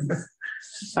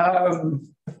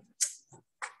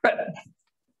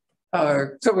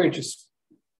 So we're just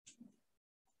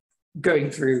going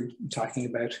through talking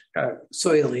about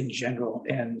soil in general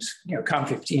and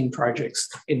COM15 projects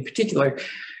in particular.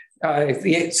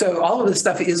 So all of this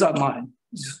stuff is online.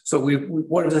 So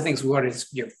one of the things we want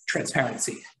is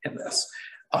transparency in this.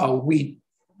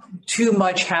 Too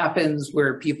much happens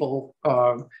where people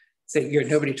say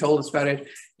nobody told us about it.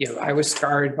 I was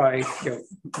scarred by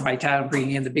my town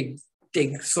bringing in the big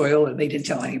dig soil and they didn't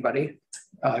tell anybody.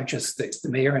 Just the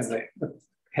mayor and the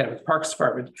head of the Parks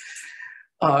Department.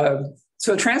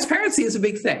 So transparency is a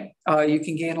big thing. You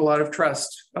can gain a lot of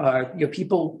trust.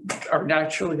 People are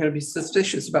naturally going to be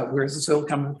suspicious about where's the soil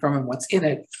coming from and what's in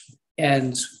it.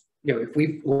 And if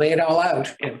we lay it all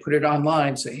out and put it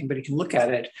online so anybody can look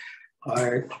at it,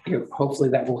 hopefully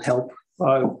that will help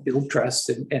build trust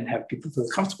and have people feel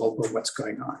comfortable with what's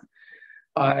going on.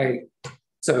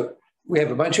 So we have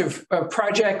a bunch of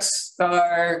projects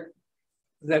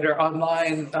that are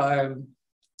online.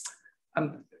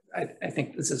 I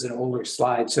think this is an older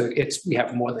slide, so we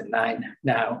have more than 9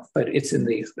 now, but it's in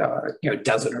the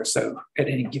dozen or so at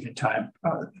any given time,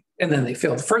 and then they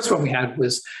fill. The first one we had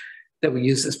was that we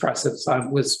used this process on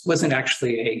wasn't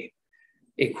actually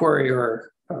a quarry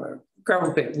or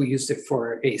gravel pit. We used it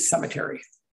for a cemetery,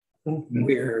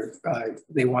 where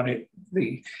they wanted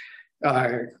the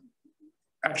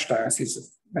Archdiocese of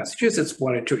Massachusetts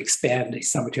wanted to expand a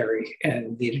cemetery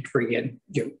and needed to bring in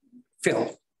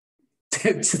fill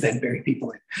to then bury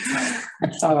people in.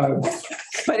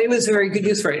 But it was a very good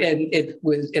use for it, and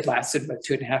it lasted about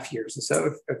 2.5 years or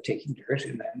so of taking dirt,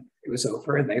 and then it was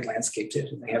over, and they landscaped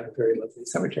it, and they have a very lovely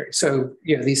cemetery. So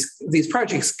these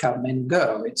projects come and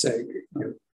go. It's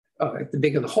the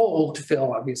bigger the hole to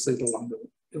fill, obviously, the longer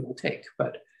it will take.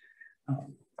 But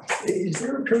is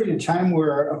there a period of time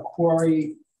where a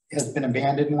quarry has been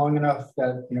abandoned long enough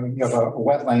that you have a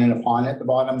wetland and a pond at the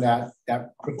bottom that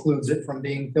precludes it from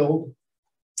being filled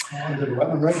under the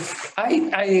wetland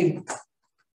regs?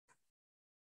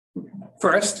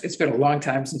 First, it's been a long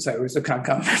time since I was a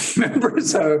CONCOM member,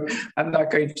 so I'm not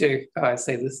going to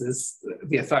say this is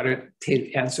the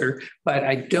authoritative answer, but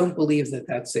I don't believe that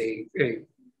that's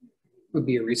would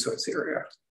be a resource area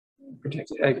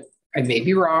protected. I may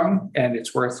be wrong, and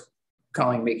it's worth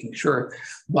making sure,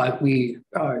 but we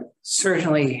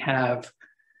certainly have,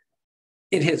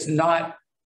 it has not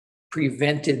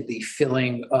prevented the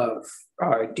filling of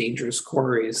dangerous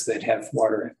quarries that have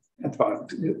water at the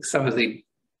bottom. Some of the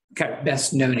kind of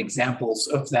best known examples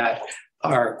of that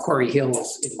are Quarry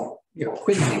Hills in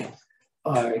Quincy.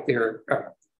 There are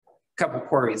a couple of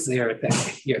quarries there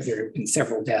that there have been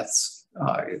several deaths,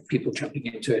 people jumping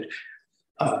into it,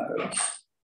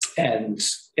 and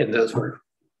those were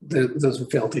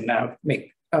filled and now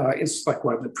make it's like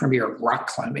one of the premier rock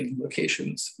climbing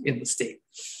locations in the state.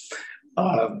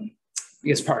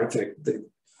 As part of the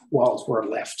walls were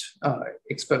left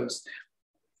exposed,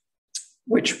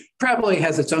 which probably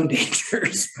has its own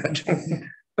dangers,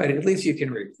 but at least you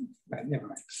can read. Never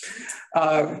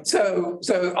mind. So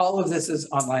all of this is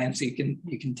online, so you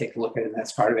can take a look at it. And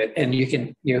that's part of it, and you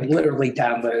can literally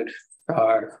download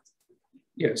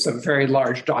some very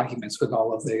large documents with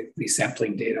all of the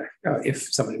sampling data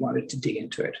if somebody wanted to dig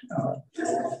into it.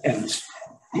 And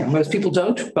most people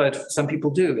don't, but some people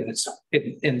do,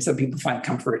 and some people find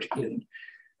comfort in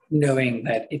knowing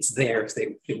that it's there if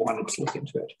they wanted to look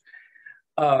into it.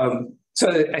 So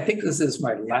I think this is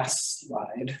my last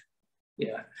slide.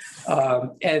 Yeah,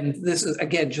 and this is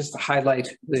again just to highlight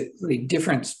the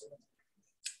difference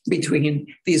between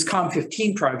these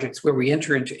COM15 projects where we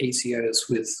enter into ACOs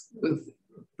with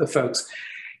the folks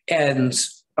and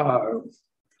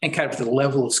kind of the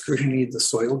level of scrutiny the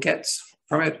soil gets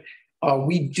from it.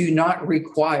 We do not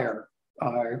require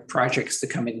projects to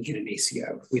come in and get an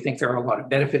ACO. We think there are a lot of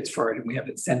benefits for it, and we have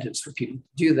incentives for people to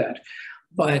do that.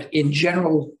 But in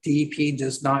general, DEP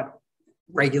does not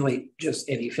regulate just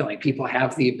any filling. People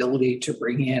have the ability to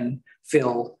bring in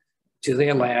fill to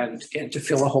their land and to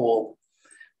fill a hole.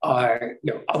 Other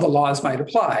laws might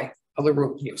apply. Other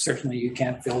rules, certainly you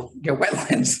can't fill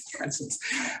wetlands, for instance.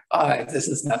 This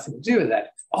has nothing to do with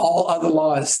that. All other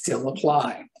laws still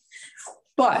apply.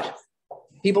 But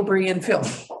people bring in fill.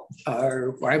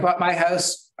 When I bought my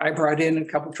house, I brought in a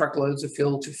couple truckloads of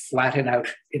fill to flatten out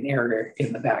an area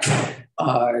in the back.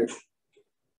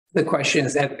 The question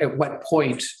is at what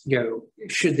point,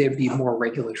 should there be more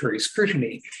regulatory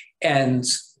scrutiny? And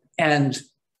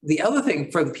the other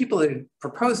thing for the people that are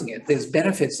proposing it, there's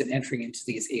benefits in entering into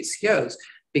these ACOs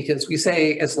because we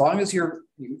say as long as you're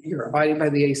abiding by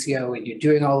the ACO and you're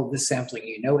doing all of this sampling,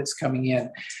 it's coming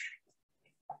in.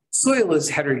 Soil is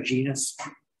heterogeneous.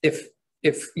 If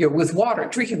with water,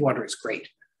 drinking water is great.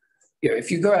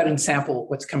 If you go out and sample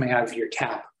what's coming out of your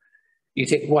tap, you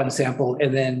take one sample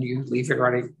and then you leave it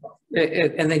running,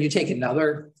 and then you take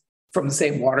another from the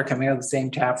same water coming out of the same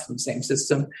tap from the same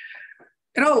system.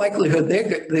 In all likelihood,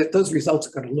 those results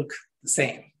are going to look the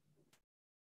same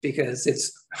because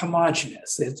it's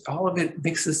homogeneous. All of it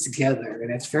mixes together and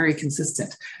it's very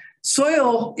consistent.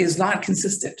 Soil is not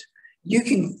consistent. You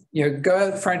can go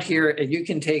out front here and you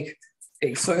can take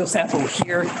a soil sample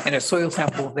here and a soil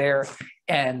sample there,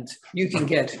 and you can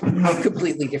get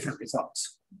completely different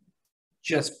results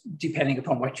just depending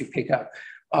upon what you pick up.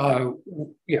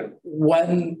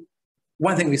 One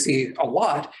thing we see a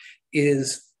lot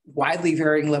is widely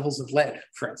varying levels of lead,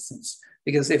 for instance,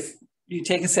 because if you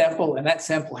take a sample and that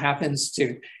sample happens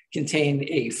to contain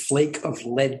a flake of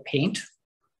lead paint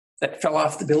that fell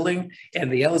off the building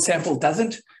and the other sample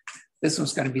doesn't, this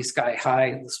one's going to be sky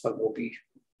high, this one will be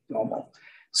normal.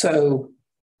 So,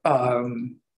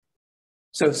 I'm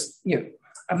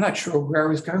not sure where I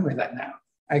was going with that now.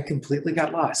 I completely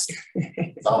got lost.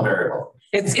 It's all variable.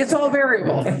 It's all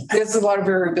variable. There's a lot of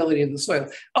variability in the soil.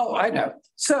 Oh, I know.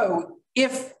 So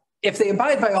if they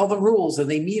abide by all the rules and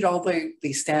they meet all the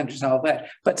standards and all that,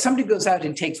 but somebody goes out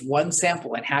and takes one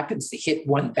sample and happens to hit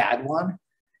one bad one,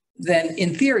 then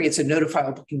in theory, it's a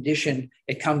notifiable condition.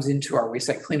 It comes into our waste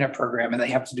site cleanup program and they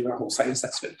have to do a whole site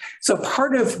assessment. So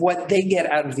part of what they get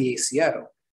out of the ACO,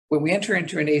 when we enter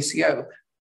into an ACO,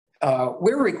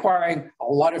 we're requiring a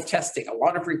lot of testing, a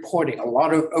lot of reporting, a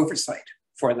lot of oversight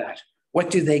for that. What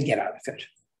do they get out of it?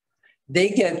 They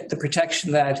get the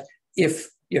protection that if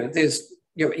there's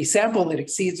a sample that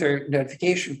exceeds our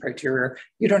notification criteria,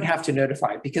 you don't have to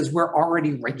notify because we're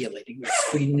already regulating this.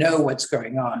 We know what's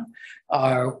going on.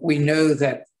 We know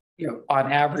that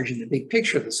on average in the big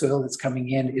picture, the soil that's coming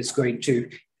in is going to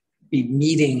be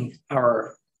meeting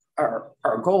our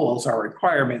goals, our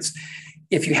requirements.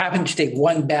 If you happen to take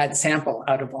one bad sample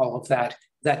out of all of that,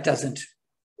 that doesn't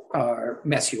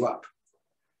mess you up.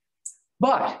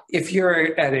 But if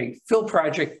you're at a fill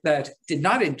project that did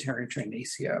not enter into an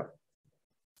ACO,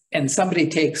 and somebody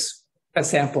takes a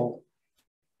sample,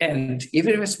 and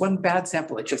even if it's one bad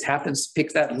sample, it just happens to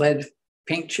pick that lead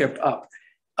paint chip up,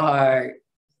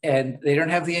 and they don't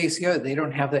have the ACO, they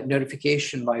don't have that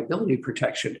notification liability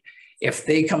protection. If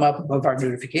they come up above our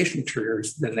notification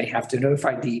triggers, then they have to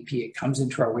notify DEP. It comes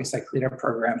into our waste site cleanup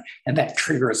program, and that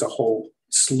triggers a whole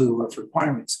slew of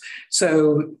requirements.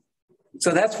 So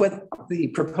that's what the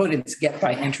proponents get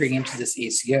by entering into this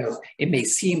ACO. It may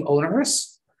seem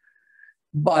onerous,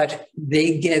 but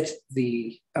they get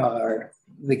the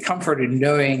comfort in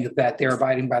knowing that they're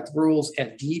abiding by the rules,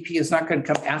 and DEP is not going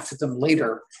to come after them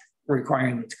later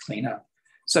requiring them to clean up.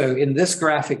 So in this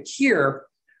graphic here,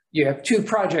 you have two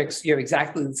projects, you have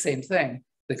exactly the same thing.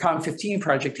 The COM15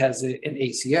 project has an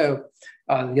ACO,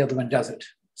 the other one doesn't.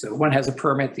 So one has a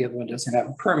permit, the other one doesn't have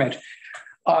a permit.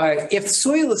 If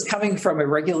soil is coming from a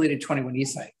regulated 21E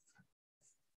site,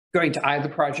 going to either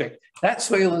project, that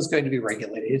soil is going to be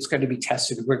regulated. It's going to be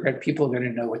tested. People are going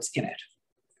to know what's in it.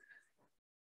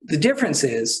 The difference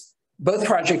is both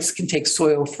projects can take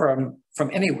soil from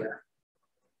anywhere.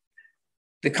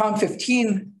 The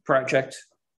COM15 project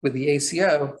with the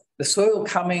ACO, the soil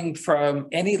coming from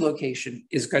any location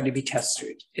is going to be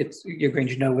tested. You're going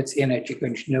to know what's in it. You're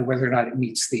going to know whether or not it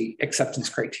meets the acceptance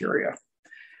criteria.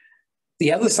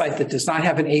 The other site that does not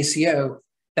have an ACO,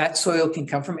 that soil can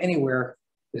come from anywhere.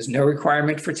 There's no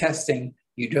requirement for testing.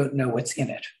 You don't know what's in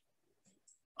it.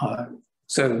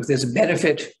 So there's a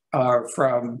benefit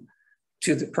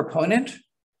to the proponent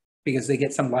because they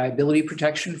get some liability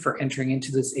protection for entering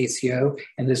into this ACO.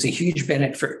 And there's a huge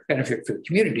benefit for the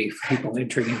community, for people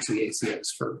entering into the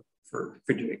ACOs for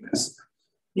doing this.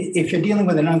 If you're dealing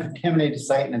with an uncontaminated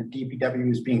site and DPW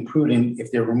is being prudent,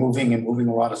 if they're removing and moving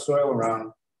a lot of soil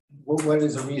around, what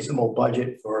is a reasonable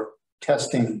budget for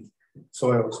testing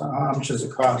soils? How much does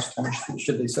it cost? How much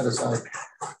should they set aside?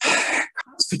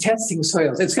 Cost for testing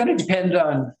soils, it's going to depend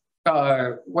on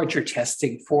what you're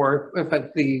testing for,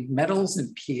 but the metals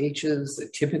and pHs, the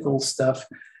typical stuff,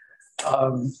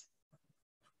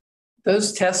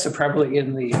 those tests are probably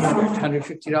in the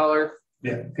 $150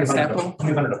 per sample.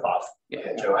 200 a pop.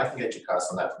 Yeah, Joe, I can get you costs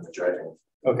on that from the dredging.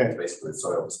 Okay. Basically,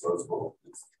 soil disposable.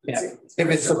 Yeah. If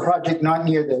it's a project not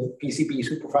near the PCB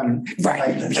Superfund,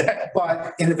 Right.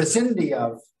 but in the vicinity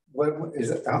of what is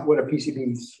it? What are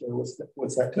PCBs?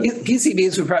 What's that?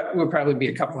 PCBs would probably be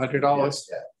a couple $100.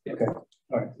 Yeah. Okay.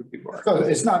 All right. So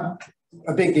it's not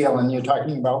a big deal, and you're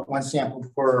talking about one sample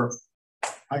per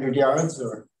 100 yards,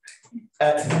 or?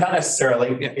 Not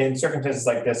necessarily. Yeah. In circumstances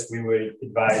like this, we would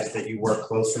advise that you work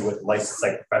closely with a licensed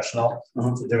site professional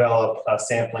to develop a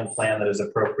sampling plan that is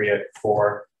appropriate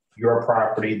for your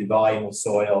property, the volume of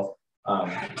soil,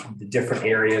 the different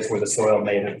areas where the soil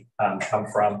may have come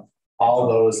from. All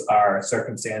those are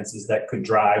circumstances that could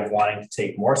drive wanting to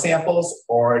take more samples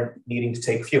or needing to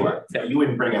take fewer. Yeah, you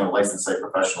wouldn't bring in a licensed site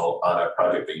professional on a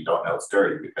project that you don't know is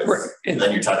dirty, because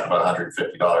then you're talking about $150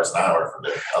 an hour for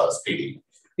the LSP.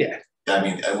 Yeah. I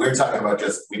mean, we're talking about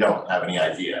just, we don't have any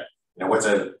idea. You know, what's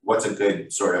a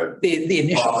good sort of the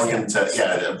initial volume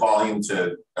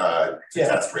to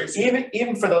test ratio.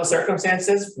 Even for those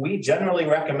circumstances, we generally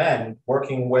recommend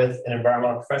working with an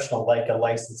environmental professional like a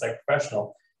licensed site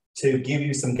professional to give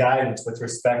you some guidance with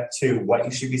respect to what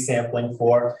you should be sampling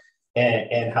for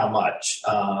and how much.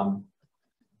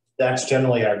 That's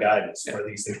generally our guidance for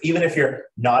these things. Even if you're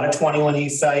not a 21E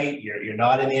site, you're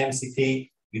not in the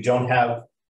MCP, you don't have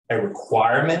a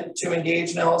requirement to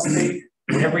engage in LSP.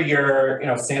 Whenever you're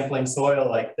sampling soil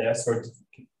like this, or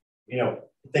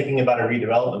thinking about a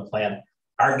redevelopment plan,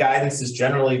 our guidance is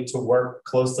generally to work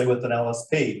closely with an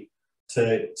LSP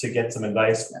to get some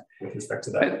advice with respect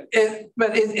to that.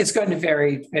 But it's going to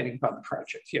vary depending upon the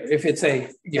project. If it's a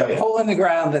hole in the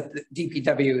ground that the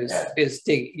DPW is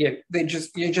digging, you're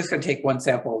just going to take one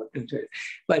sample into it.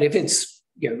 But if it's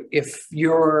if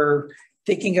you're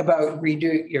thinking about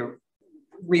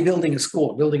rebuilding a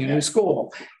school, building a new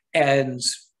school, and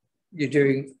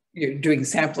you're doing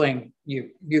sampling,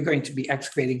 you're going to be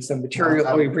excavating some material,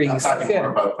 or you're bringing stuff in.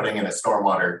 More about putting in a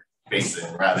stormwater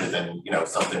basin rather than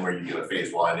something where you do a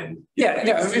phase one and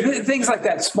things like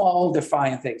that, small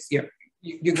defined things.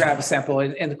 You grab a sample,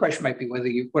 and the question might be whether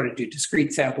you want to do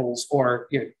discrete samples or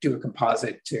do a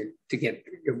composite to get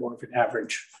more of an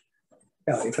average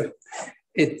value. But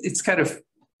it's kind of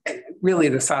really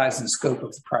the size and scope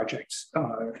of the project.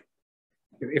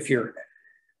 If you're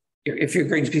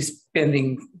going to be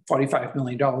spending $45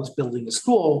 million building a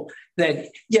school, then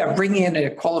bring in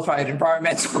a qualified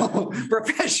environmental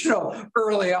professional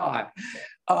early on.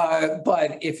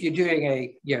 But if you're doing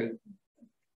a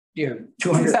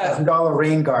 $200,000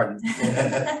 rain garden,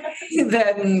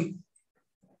 then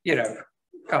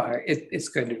it's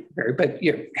going to vary. But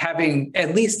having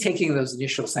at least taking those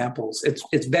initial samples,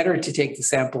 it's better to take the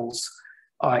samples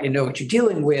and know what you're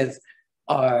dealing with.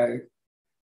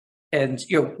 And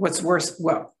what's worse?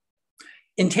 Well,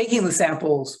 in taking the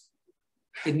samples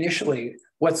initially,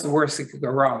 what's the worst that could go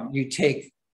wrong? You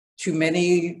take too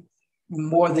many,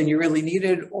 more than you really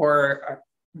needed, or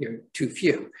too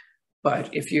few.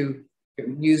 But if you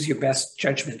use your best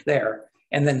judgment there,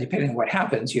 and then depending on what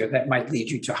happens, that might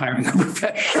lead you to hiring a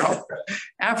professional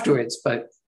afterwards. But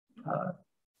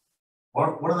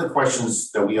one of the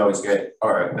questions that we always get,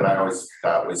 or that I always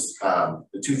got, was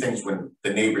the two things when the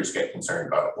neighbors get concerned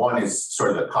about. One is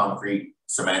sort of the concrete,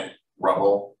 cement,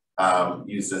 rubble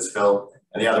used as fill,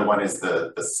 and the other one is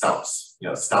the stumps,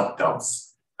 stump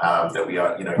dumps that we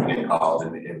you get called,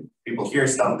 and people hear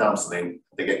stump dumps and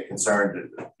they get concerned.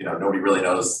 Nobody really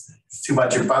knows too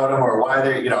much about them or why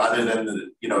they're other than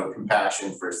the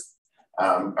compassion for.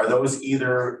 Are those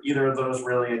either of those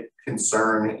really a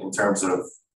concern in terms of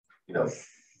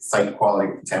site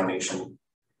quality contamination?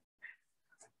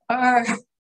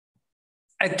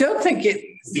 I don't think it.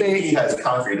 DEP has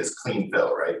concrete as clean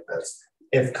fill, right? That's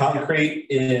If concrete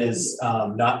is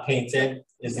not painted,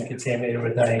 isn't contaminated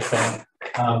with anything,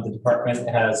 the department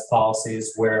has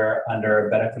policies where under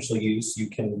beneficial use, you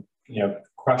can,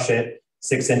 crush it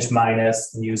 6-inch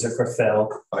minus and use it for fill.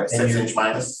 okay, 6-inch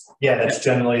minus. Yeah, that's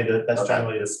generally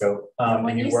the scope.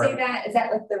 When you say that, is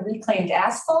that like the reclaimed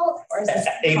asphalt or is it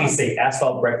ABC,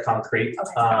 asphalt, brick, concrete.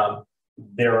 Okay.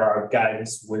 There are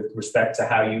guidance with respect to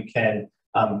how you can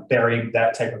bury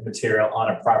that type of material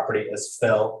on a property as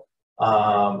fill.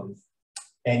 And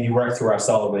you work through our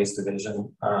solid waste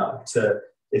division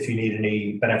if you need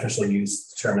any beneficial use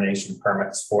determination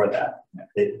permits for that,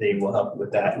 they will help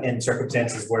with that. In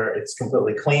circumstances where it's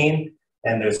completely clean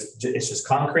and it's just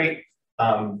concrete,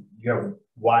 you have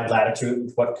wide latitude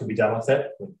with what could be done with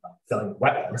it, filling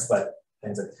wetlands, but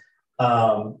things like.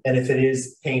 And if it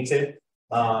is painted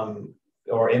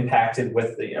or impacted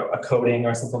with a coating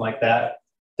or something like that,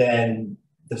 then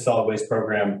the solid waste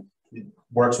program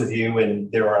works with you, and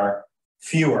there are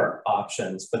fewer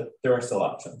options, but there are still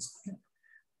options.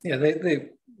 Yeah,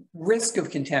 the risk of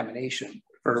contamination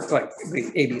for like the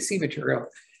ABC material,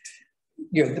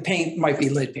 the paint might be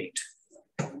lead paint,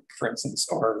 for instance,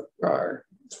 or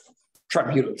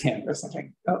tributyl or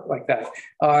something like that.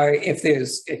 If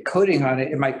there's a coating on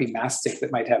it, it might be mastic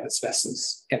that might have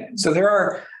asbestos in it. So there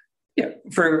are,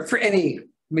 for any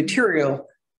material,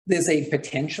 there's a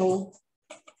potential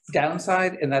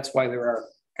downside, and that's why there are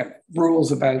kind of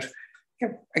rules about,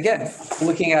 again,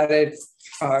 looking at it,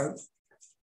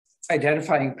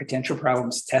 identifying potential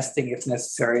problems, testing if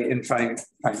necessary, and finding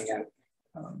out.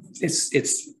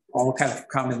 It's all kind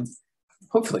of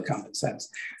hopefully common sense.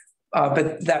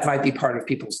 But that might be part of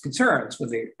people's concerns when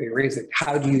they raise it.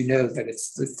 How do you know that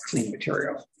it's the clean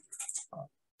material?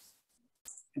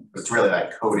 It's really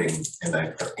that coating and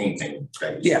the painting.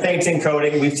 Yeah, painting,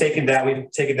 coating. We've taken down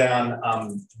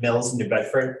mills in New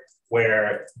Bedford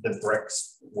where the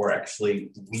bricks were actually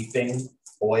weeping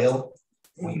oil,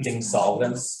 weeping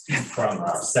solvents from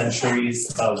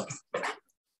centuries of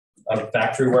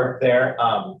factory work there.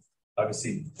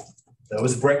 Obviously,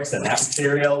 those bricks and that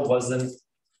material wasn't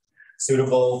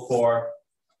suitable for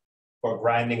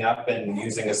grinding up and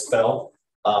using as fill.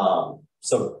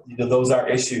 So those are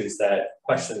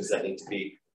questions that need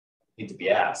to be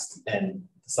asked, and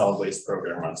the solid waste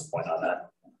program runs a point on that.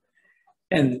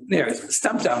 And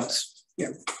stump dumps.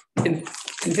 In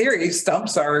theory,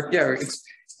 stumps are there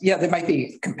might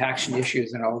be compaction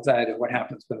issues and all of that, and what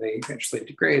happens when they eventually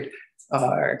degrade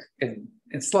and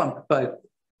slump, but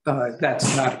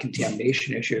that's not a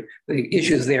contamination issue. The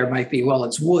issues there might be, well,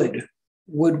 it's wood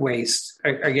waste.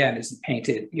 Again, is it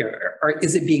painted? Or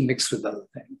is it being mixed with other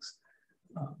things?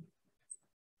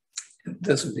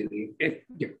 Those would be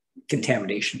the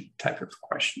contamination type of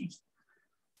questions.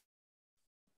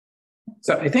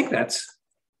 So I think that's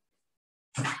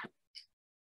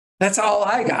all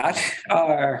I got.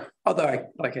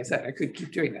 Although, like I said, I could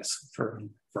keep doing this for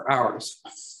hours.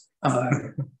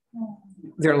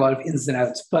 There are a lot of ins and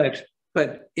outs, but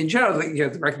in general,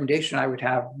 the recommendation I would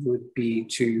have would be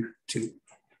to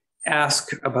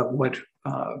ask about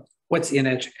what's in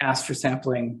it, ask for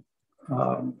sampling,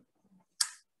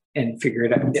 and figure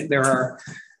it out.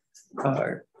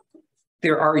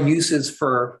 There are uses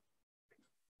for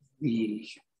the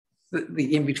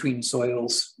in-between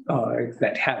soils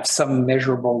that have some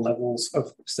measurable levels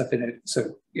of stuff in it.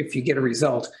 So if you get a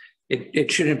result, it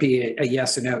shouldn't be a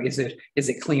yes or no. Is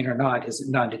it clean or not? Is it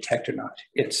non-detect or not?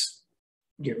 It's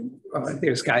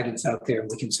there's guidance out there.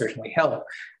 We can certainly help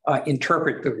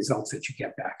interpret the results that you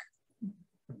get back.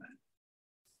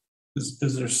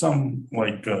 Is there some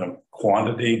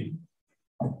quantity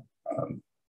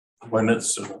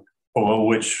limits below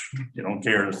which you don't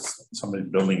care if somebody's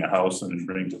building a house and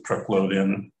brings a truckload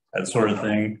in, that sort of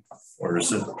thing, or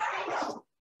is it?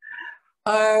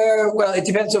 Well, it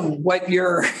depends on what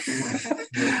you're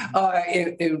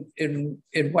in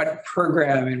what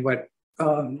program and what.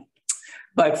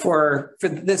 But for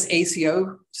this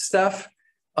ACO stuff,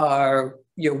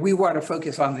 we want to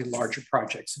focus on the larger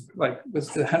projects, like was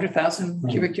the 100,000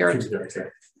 cubic yards.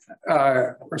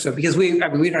 Or so, because we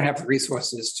don't have the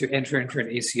resources to enter into an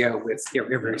ACO with a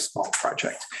very small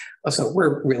project. So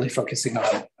we're really focusing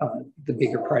on the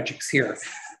bigger projects here.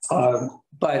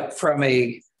 But from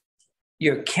a,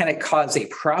 can it cause a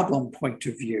problem point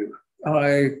of view?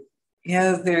 There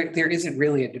isn't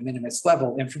really a de minimis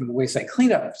level. And from the wayside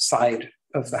cleanup side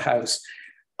of the house,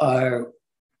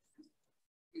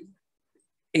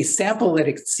 a sample that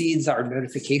exceeds our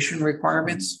notification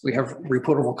requirements, we have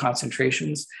reportable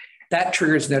concentrations, that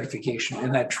triggers notification,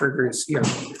 and that triggers,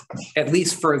 at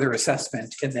least further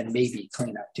assessment, and then maybe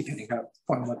cleanup, depending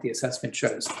on what the assessment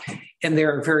shows. And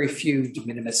there are very few de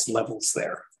minimis levels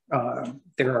there.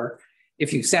 There are,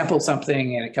 if you sample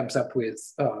something and it comes up with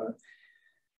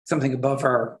something above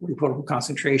our reportable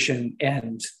concentration,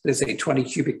 and there's a 20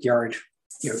 cubic yard,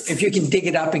 if you can dig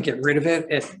it up and get rid of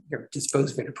it,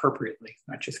 dispose of it appropriately,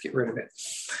 not just get rid of it.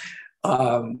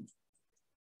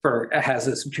 For a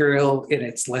hazardous material and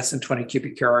it's less than 20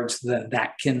 cubic yards, then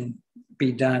that can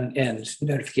be done and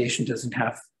notification doesn't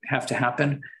have to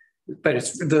happen.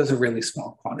 But those are really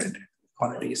small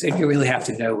quantities, and you really have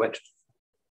to know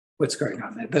what's going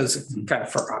on there. Those are kind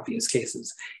of for obvious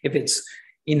cases. If it's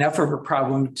enough of a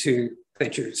problem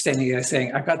that you're standing there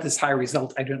saying, I've got this high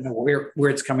result, I don't know where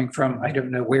it's coming from, I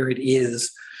don't know where it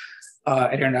is,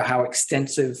 I don't know how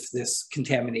extensive this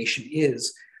contamination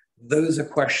is, those are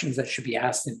questions that should be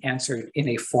asked and answered in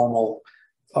a formal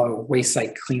waste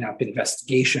site cleanup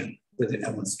investigation with an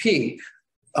LSP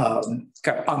on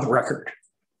the record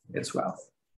as well.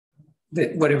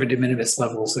 That whatever de minimis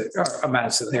levels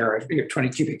amounts of there, 20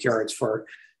 cubic yards for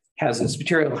hazardous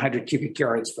material, 100 cubic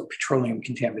yards for petroleum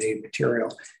contaminated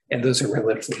material, and those are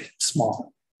relatively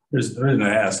small. The reason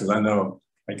I ask is I know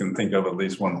I can think of at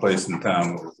least one place in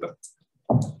town with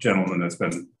a gentleman that's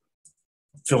been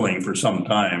filling for some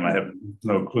time. I have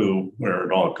no clue where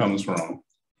it all comes from.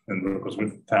 And because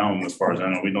with the town, as far as I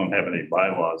know, we don't have any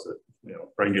bylaws that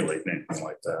regulate anything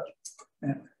like that.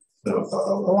 Yeah. So,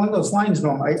 along those lines,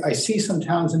 Norm, I see some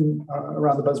towns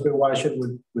around the Buzzard watershed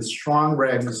with strong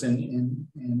regs and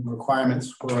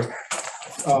requirements for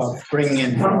bringing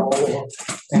in oil,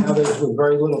 and others with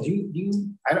very little.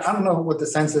 I don't know what the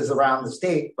sense is around the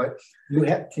state, but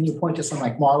can you point to some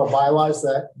like model bylaws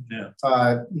that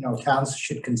towns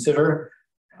should consider?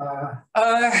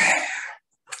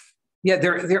 Yeah,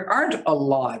 there aren't a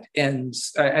lot, and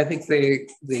I think they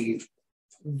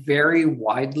vary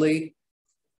widely.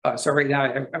 So right now,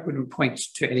 I wouldn't point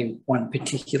to any one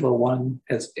particular one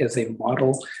as a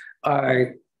model.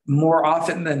 More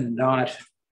often than not,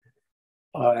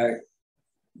 a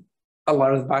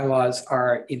lot of the bylaws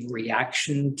are in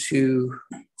reaction to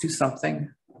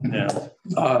something. Yeah.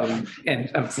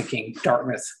 And I'm thinking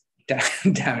Dartmouth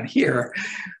down here,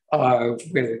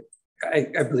 where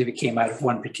I believe it came out of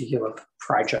one particular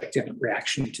project in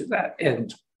reaction to that,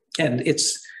 and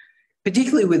it's.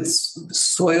 Particularly with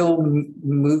soil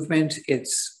movement,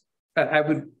 I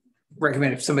would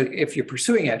recommend if you're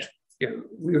pursuing it,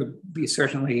 we would be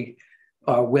certainly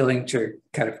willing to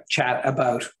kind of chat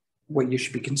about what you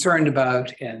should be concerned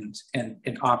about and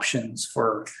options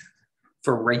for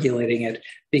regulating it,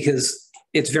 because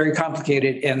it's very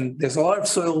complicated and there's a lot of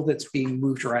soil that's being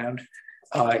moved around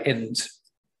and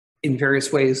in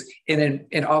various ways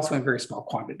and also in very small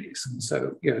quantities. And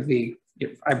so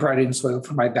if I brought in soil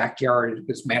from my backyard, it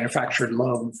was manufactured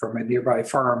loam from a nearby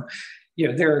farm.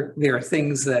 There are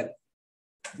things that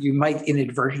you might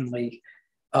inadvertently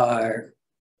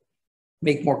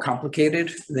make more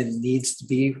complicated than needs to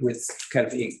be with kind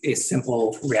of a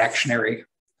simple reactionary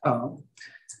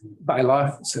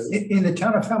bylaw. So in the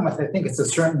town of Falmouth, I think it's a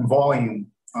certain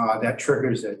volume that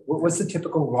triggers it. What's the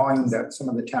typical volume that some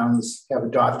of the towns have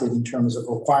adopted in terms of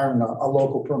requiring a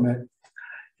local permit?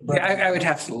 Yeah, I would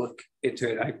have to look into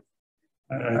it.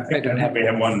 I don't have. We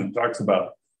have one that talks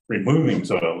about removing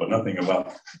soil, but nothing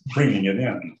about bringing it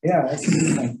in. Yeah, that's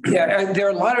interesting. Yeah, and there are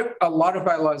a lot of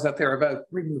bylaws out there about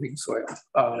removing soil,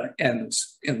 and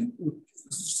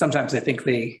sometimes I think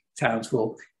towns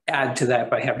will add to that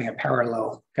by having a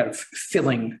parallel kind of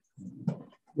filling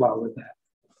law with that.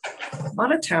 A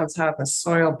lot of towns have a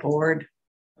soil board.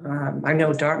 I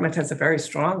know Dartmouth has a very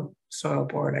strong soil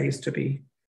board. I used to be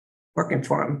working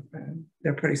for them.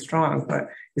 They're pretty strong, but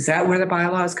is that where the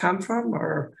bylaws come from,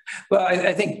 or? Well,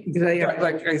 I think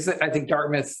like I said, I think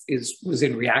Dartmouth was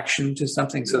in reaction to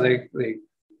something, so they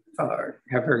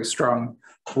have very strong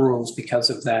rules because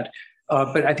of that.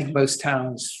 But I think most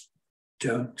towns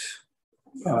don't.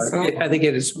 I think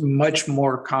it is much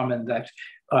more common that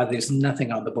there's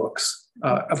nothing on the books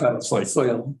about like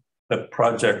soil. That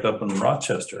project up in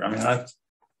Rochester. I mean,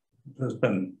 there's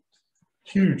been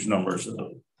huge numbers of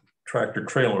tractor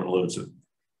trailer loads of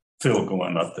fill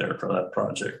going up there for that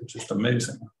project, which is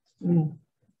amazing. Not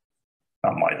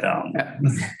my town. Yeah.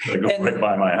 They go right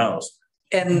by my house.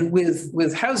 And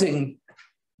with housing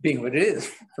being what it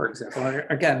is, for example,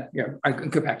 again, I can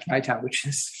go back to my town, which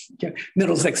is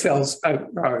Middlesex Fells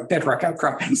bedrock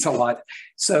outcroppings a lot.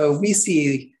 So we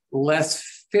see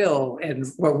less fill, and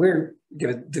what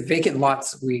the vacant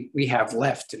lots we have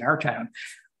left in our town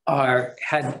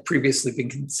had previously been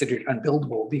considered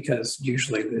unbuildable because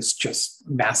usually there's just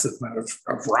massive amount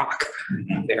of rock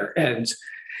there. And,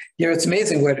 you know, it's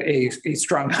amazing what a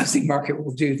strong housing market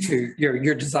will do to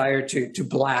your desire to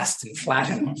blast and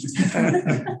flatten.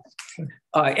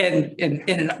 But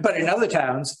in other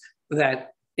towns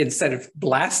that instead of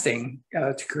blasting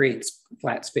to create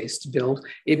flat space to build,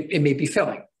 it may be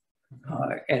filling.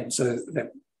 And so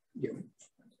that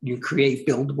you create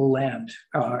buildable land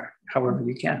however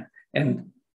you can.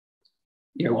 And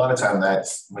you know, a lot of time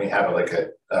that's when you have like a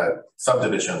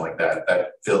subdivision like that, that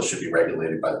fill should be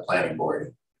regulated by the planning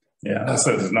board. Yeah, that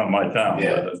says it's not my town,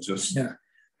 yeah. but it's just. Yeah.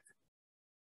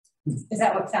 Is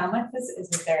that what Falmouth is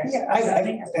there? Yeah,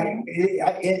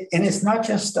 and it's not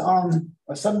just on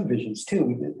subdivisions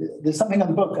too. There's something on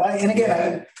the book. And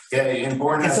again, in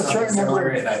Bourne has something certain similar,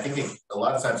 and I think a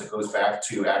lot of times it goes back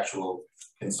to actual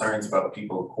concerns about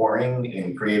people quarrying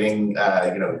and creating,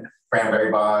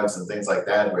 cranberry bogs and things like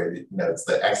that, where it's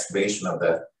the excavation of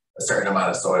a certain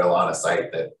amount of soil on a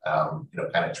site that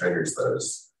kind of triggers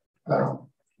those.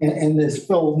 And there's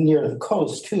fill near the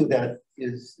coast too that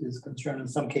is concerned in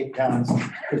some Cape towns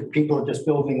because people are just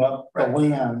building up the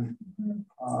land.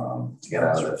 Get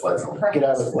out of the flood zone. Get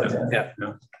out of the flood zone. Yeah.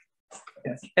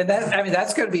 And that, I mean,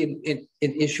 that's going to be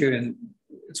an issue, and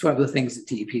it's one of the things that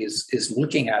DEP is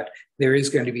looking at. There is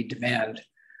going to be demand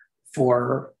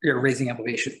for raising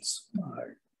elevations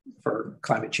for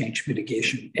climate change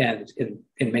mitigation, and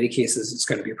in many cases, it's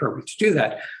going to be appropriate to do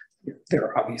that. There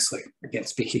are obviously, again,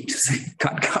 speaking to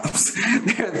Concom's,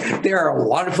 there are a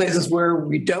lot of places where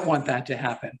we don't want that to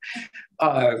happen.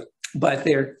 But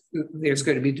there's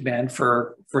going to be demand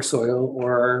for soil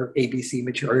or ABC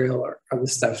material or other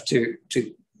stuff to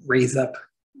raise up.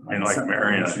 I mean, like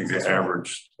Marion, I think the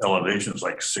average elevation is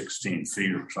like 16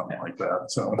 feet or something like that.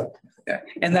 So, yeah.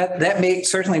 And that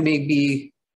certainly may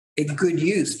be a good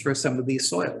use for some of these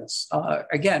soils.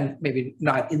 Again, maybe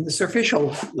not in the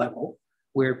superficial level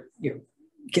where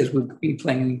kids would be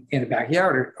playing in a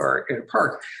backyard or in a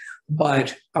park,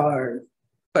 but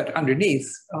underneath,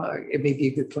 it may be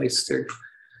a good place to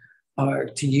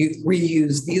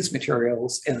reuse these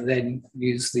materials and then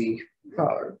use the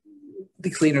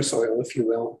cleaner soil, if you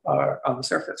will, on the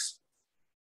surface.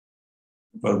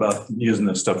 what about using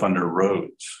this stuff under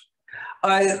roads?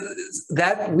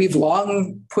 That we've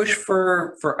long pushed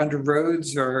for under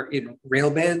roads or in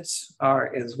rail beds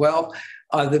as well.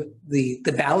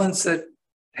 The balance that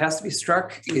has to be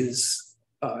struck is,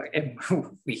 and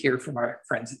we hear from our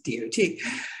friends at DOT,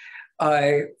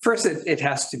 first it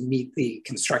has to meet the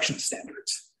construction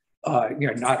standards.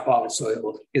 Not all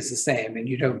soil is the same, and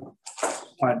you don't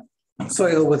want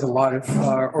soil with a lot of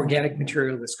organic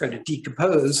material that's going to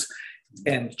decompose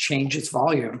and change its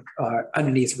volume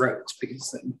underneath roads,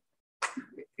 because then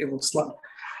it will slow.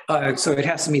 So it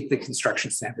has to meet the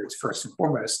construction standards first and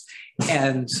foremost.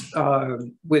 And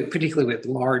particularly with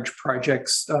large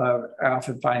projects, I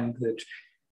often find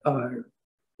that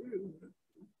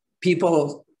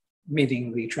people,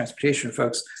 meaning the transportation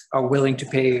folks, are willing to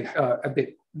pay a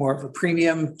bit more of a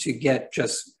premium to get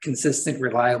just consistent,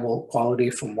 reliable quality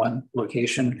from one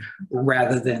location,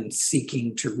 rather than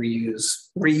seeking to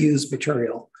reuse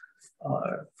material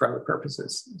for other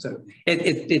purposes. So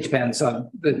it depends on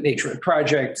the nature of the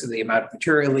project, the amount of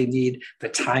material they need, the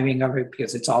timing of it,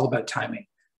 because it's all about timing.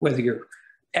 Whether you're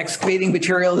excavating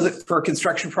material for a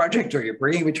construction project or you're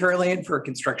bringing material in for a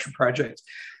construction project,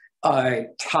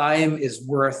 time is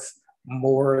worth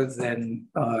more than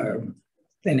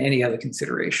any other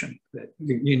consideration. That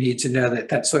you need to know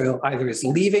that soil either is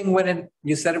leaving when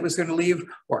you said it was going to leave,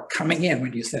 or coming in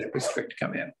when you said it was going to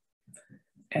come in.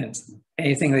 And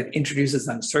anything that introduces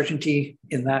uncertainty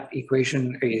in that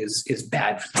equation is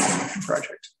bad for the construction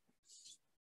project.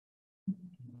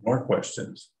 More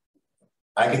questions?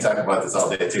 I can talk about this all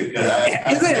day too. Isn't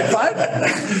it fun?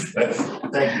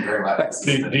 Thank you very much.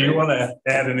 Do you want to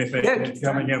add anything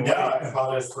coming in? Yeah, I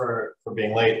apologize for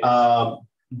being late.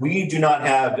 We do not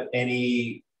have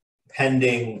any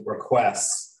pending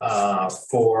requests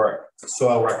for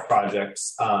soil rec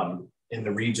projects in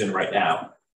the region right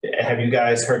now. Have you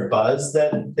guys heard buzz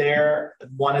that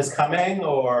one is coming,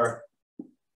 or?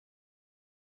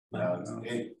 No,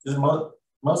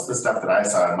 most of the stuff that I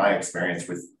saw in my experience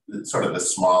with sort of the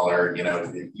smaller,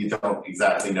 you don't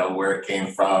exactly know where it came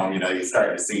from. You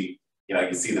start to see,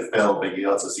 you see the fill, but you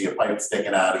also see a pipe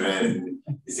sticking out of it, and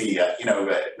you see, I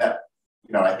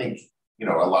think,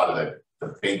 a lot of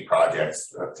the big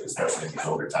projects, especially in these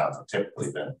older towns, have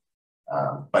typically been,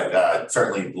 but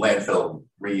certainly landfill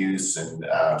reuse and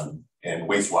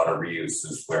wastewater reuse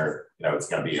is where, it's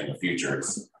going to be in the future.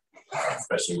 It's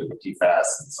especially with the PFAS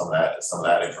and some of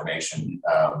that information.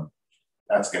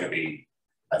 That's going to be,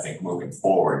 I think, moving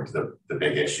forward, the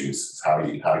big issues is how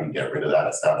do you get rid of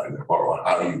that stuff, and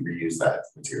how do you reuse that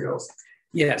materials?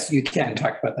 Yes, you can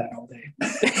talk about that all day.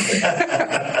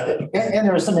 And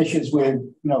there are some issues with,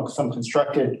 some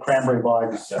constructed cranberry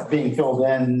bogs being filled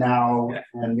in now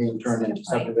and being turned into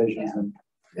subdivisions and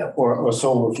or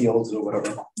solar fields or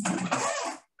whatever.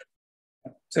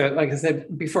 So, like I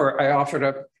said before, I offered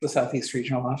up the Southeast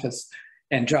Regional Office,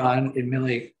 and John and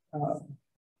Millie,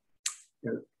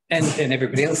 and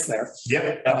everybody else there.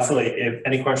 Yep, absolutely. If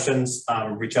any questions,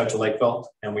 reach out to Lakeville,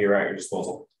 and we are at your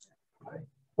disposal.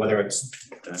 Whether it's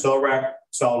solar rack,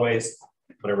 solid waste,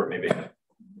 whatever it may be.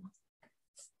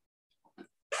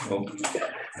 Well,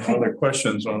 no other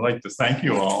questions. I'd like to thank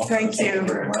you all. Thank you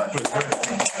very much.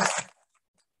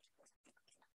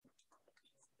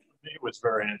 It was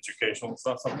very educational. It's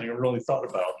not something I really thought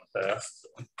about in the past.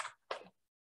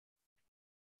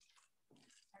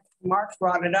 Mark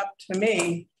brought it up to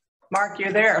me. Mark,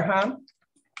 you're there, huh?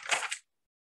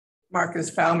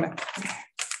 Marcus Bauman.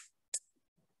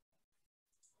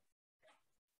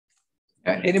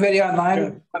 Anybody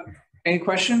online? Any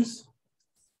questions?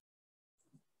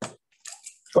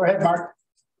 Go ahead, Mark.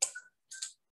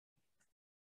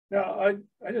 Yeah,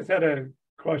 I just had a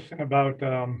question about,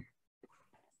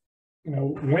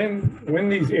 when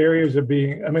these areas are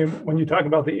being, when you talk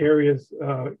about the areas,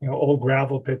 old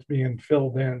gravel pits being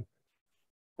filled in,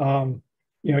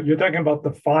 you're talking about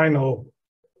the final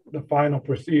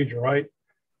procedure, right?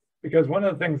 Because one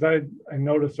of the things I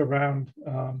noticed around,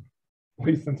 at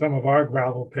least in some of our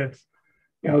gravel pits,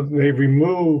 they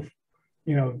remove,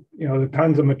 the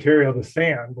tons of material, the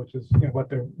sand, which is what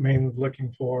they're mainly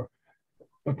looking for,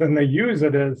 but then they use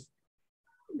it as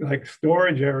like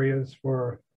storage areas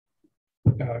for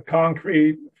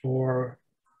concrete, for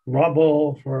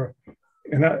rubble,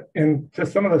 and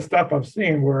just some of the stuff I've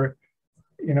seen where,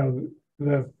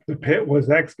 the pit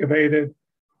was excavated,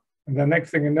 and the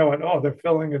next thing you know they're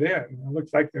filling it in. It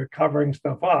looks like they're covering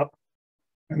stuff up.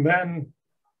 And then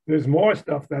there's more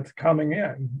stuff that's coming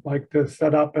in, like to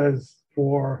set up as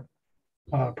for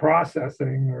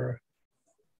processing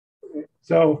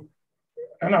so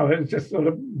I don't know, it's just sort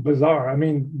of bizarre. I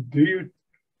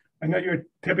know you're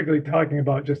typically talking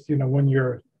about just, when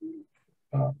you're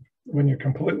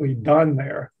completely done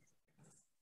there.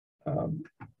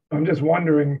 I'm just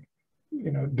wondering,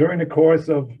 during the course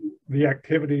of the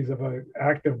activities of an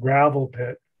active gravel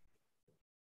pit,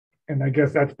 and I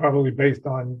guess that's probably based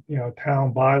on,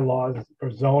 town bylaws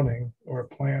or zoning or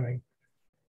planning,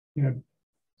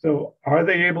 so are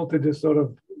they able to just sort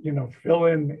of, fill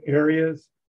in areas,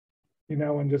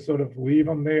 and just sort of leave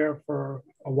them there for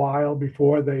a while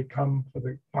before they come for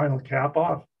the final cap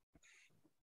off?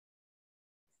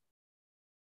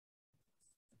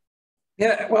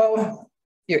 Yeah, well,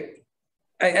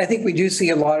 I think we do see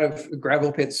a lot of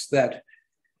gravel pits that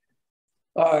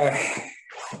are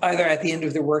either at the end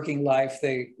of their working life,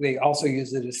 they also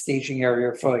use it as staging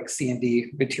area for like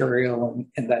C&D material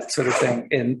and that sort of thing.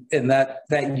 And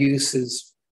that use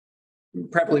is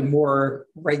probably more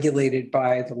regulated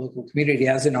by the local community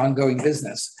as an ongoing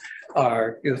business.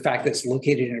 The fact that it's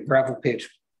located in a gravel pit,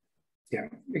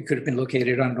 it could have been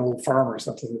located on an old farm or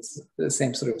something. It's the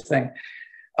same sort of thing.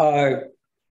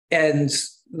 And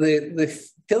the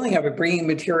filling of it, bringing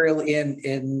material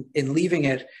in and leaving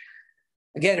it,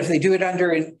 again, if they do it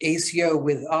under an ACO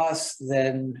with us,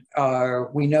 then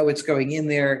we know it's going in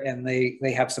there and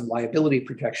they have some liability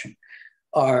protection.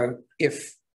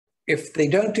 If they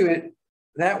don't do it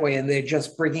that way and they're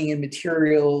just bringing in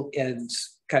material and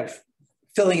kind of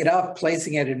filling it up,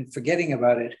 placing it and forgetting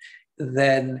about it,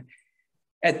 then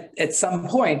at some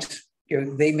point, there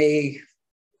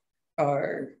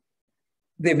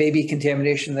may be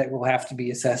contamination that will have to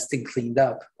be assessed and cleaned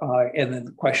up. And then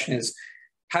the question is,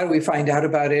 how do we find out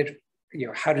about it?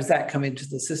 How does that come into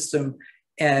the system?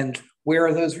 And where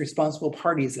are those responsible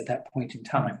parties at that point in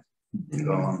time?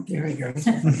 There we go.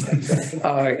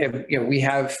 And,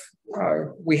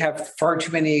 we have far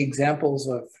too many examples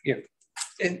of,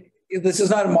 this is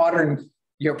not a modern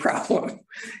problem.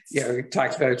 We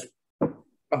talked about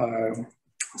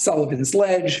Sullivan's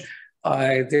Ledge.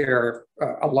 There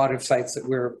are a lot of sites that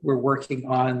we're working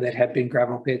on that have been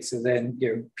gravel pits, and then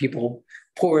people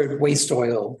poured waste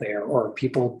oil there, or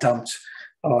people dumped.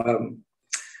 I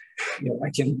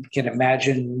can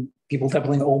imagine people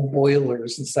dumping old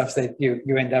boilers and stuff that you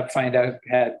end up find out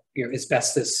had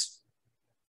asbestos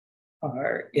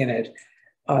in it.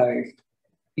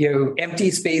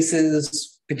 Empty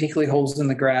spaces, particularly holes in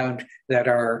the ground that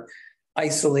are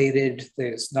isolated.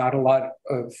 There's not a lot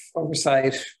of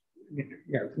oversight.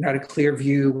 not a clear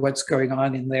view what's going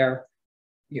on in there.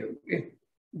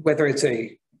 Whether it's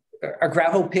a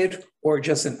gravel pit or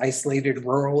just an isolated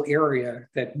rural area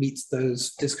that meets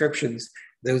those descriptions,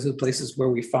 those are the places where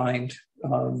we find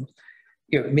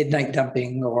midnight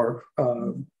dumping or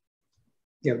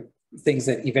things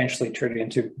that eventually turn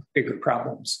into bigger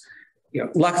problems.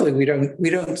 Luckily we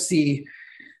don't see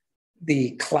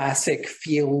the classic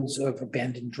fields of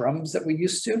abandoned drums that we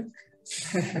used to.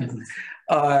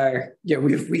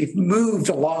 We've moved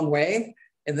a long way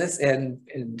in this, and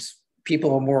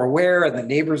people are more aware, and the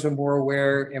neighbors are more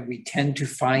aware, and we tend to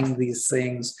find these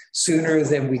things sooner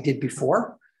than we did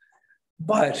before.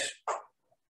 But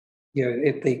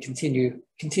if they continue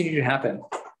to happen.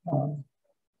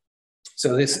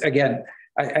 So this, again,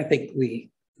 I think the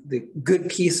good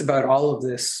piece about all of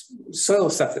this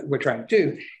soil stuff that we're trying to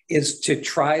do is to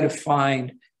try to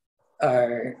find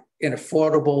an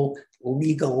affordable,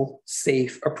 legal,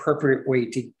 safe, appropriate way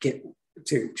to get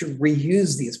to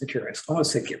reuse these materials. I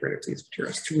almost said get rid of these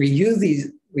materials, to reuse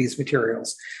these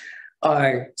materials,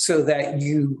 so that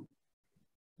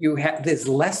there's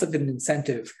less of an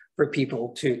incentive for people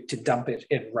to dump it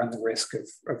and run the risk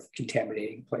of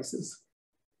contaminating places.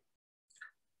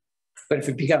 But if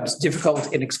it becomes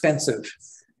difficult and expensive,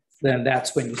 then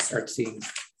that's when you start seeing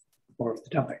more of the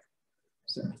dumping.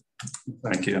 So,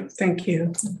 thank you. Thank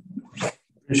you.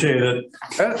 Appreciate it.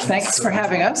 Oh, thanks for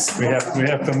having us. We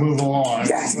have to move along.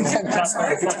 Yes.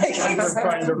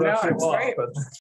 Trying to rush you off, but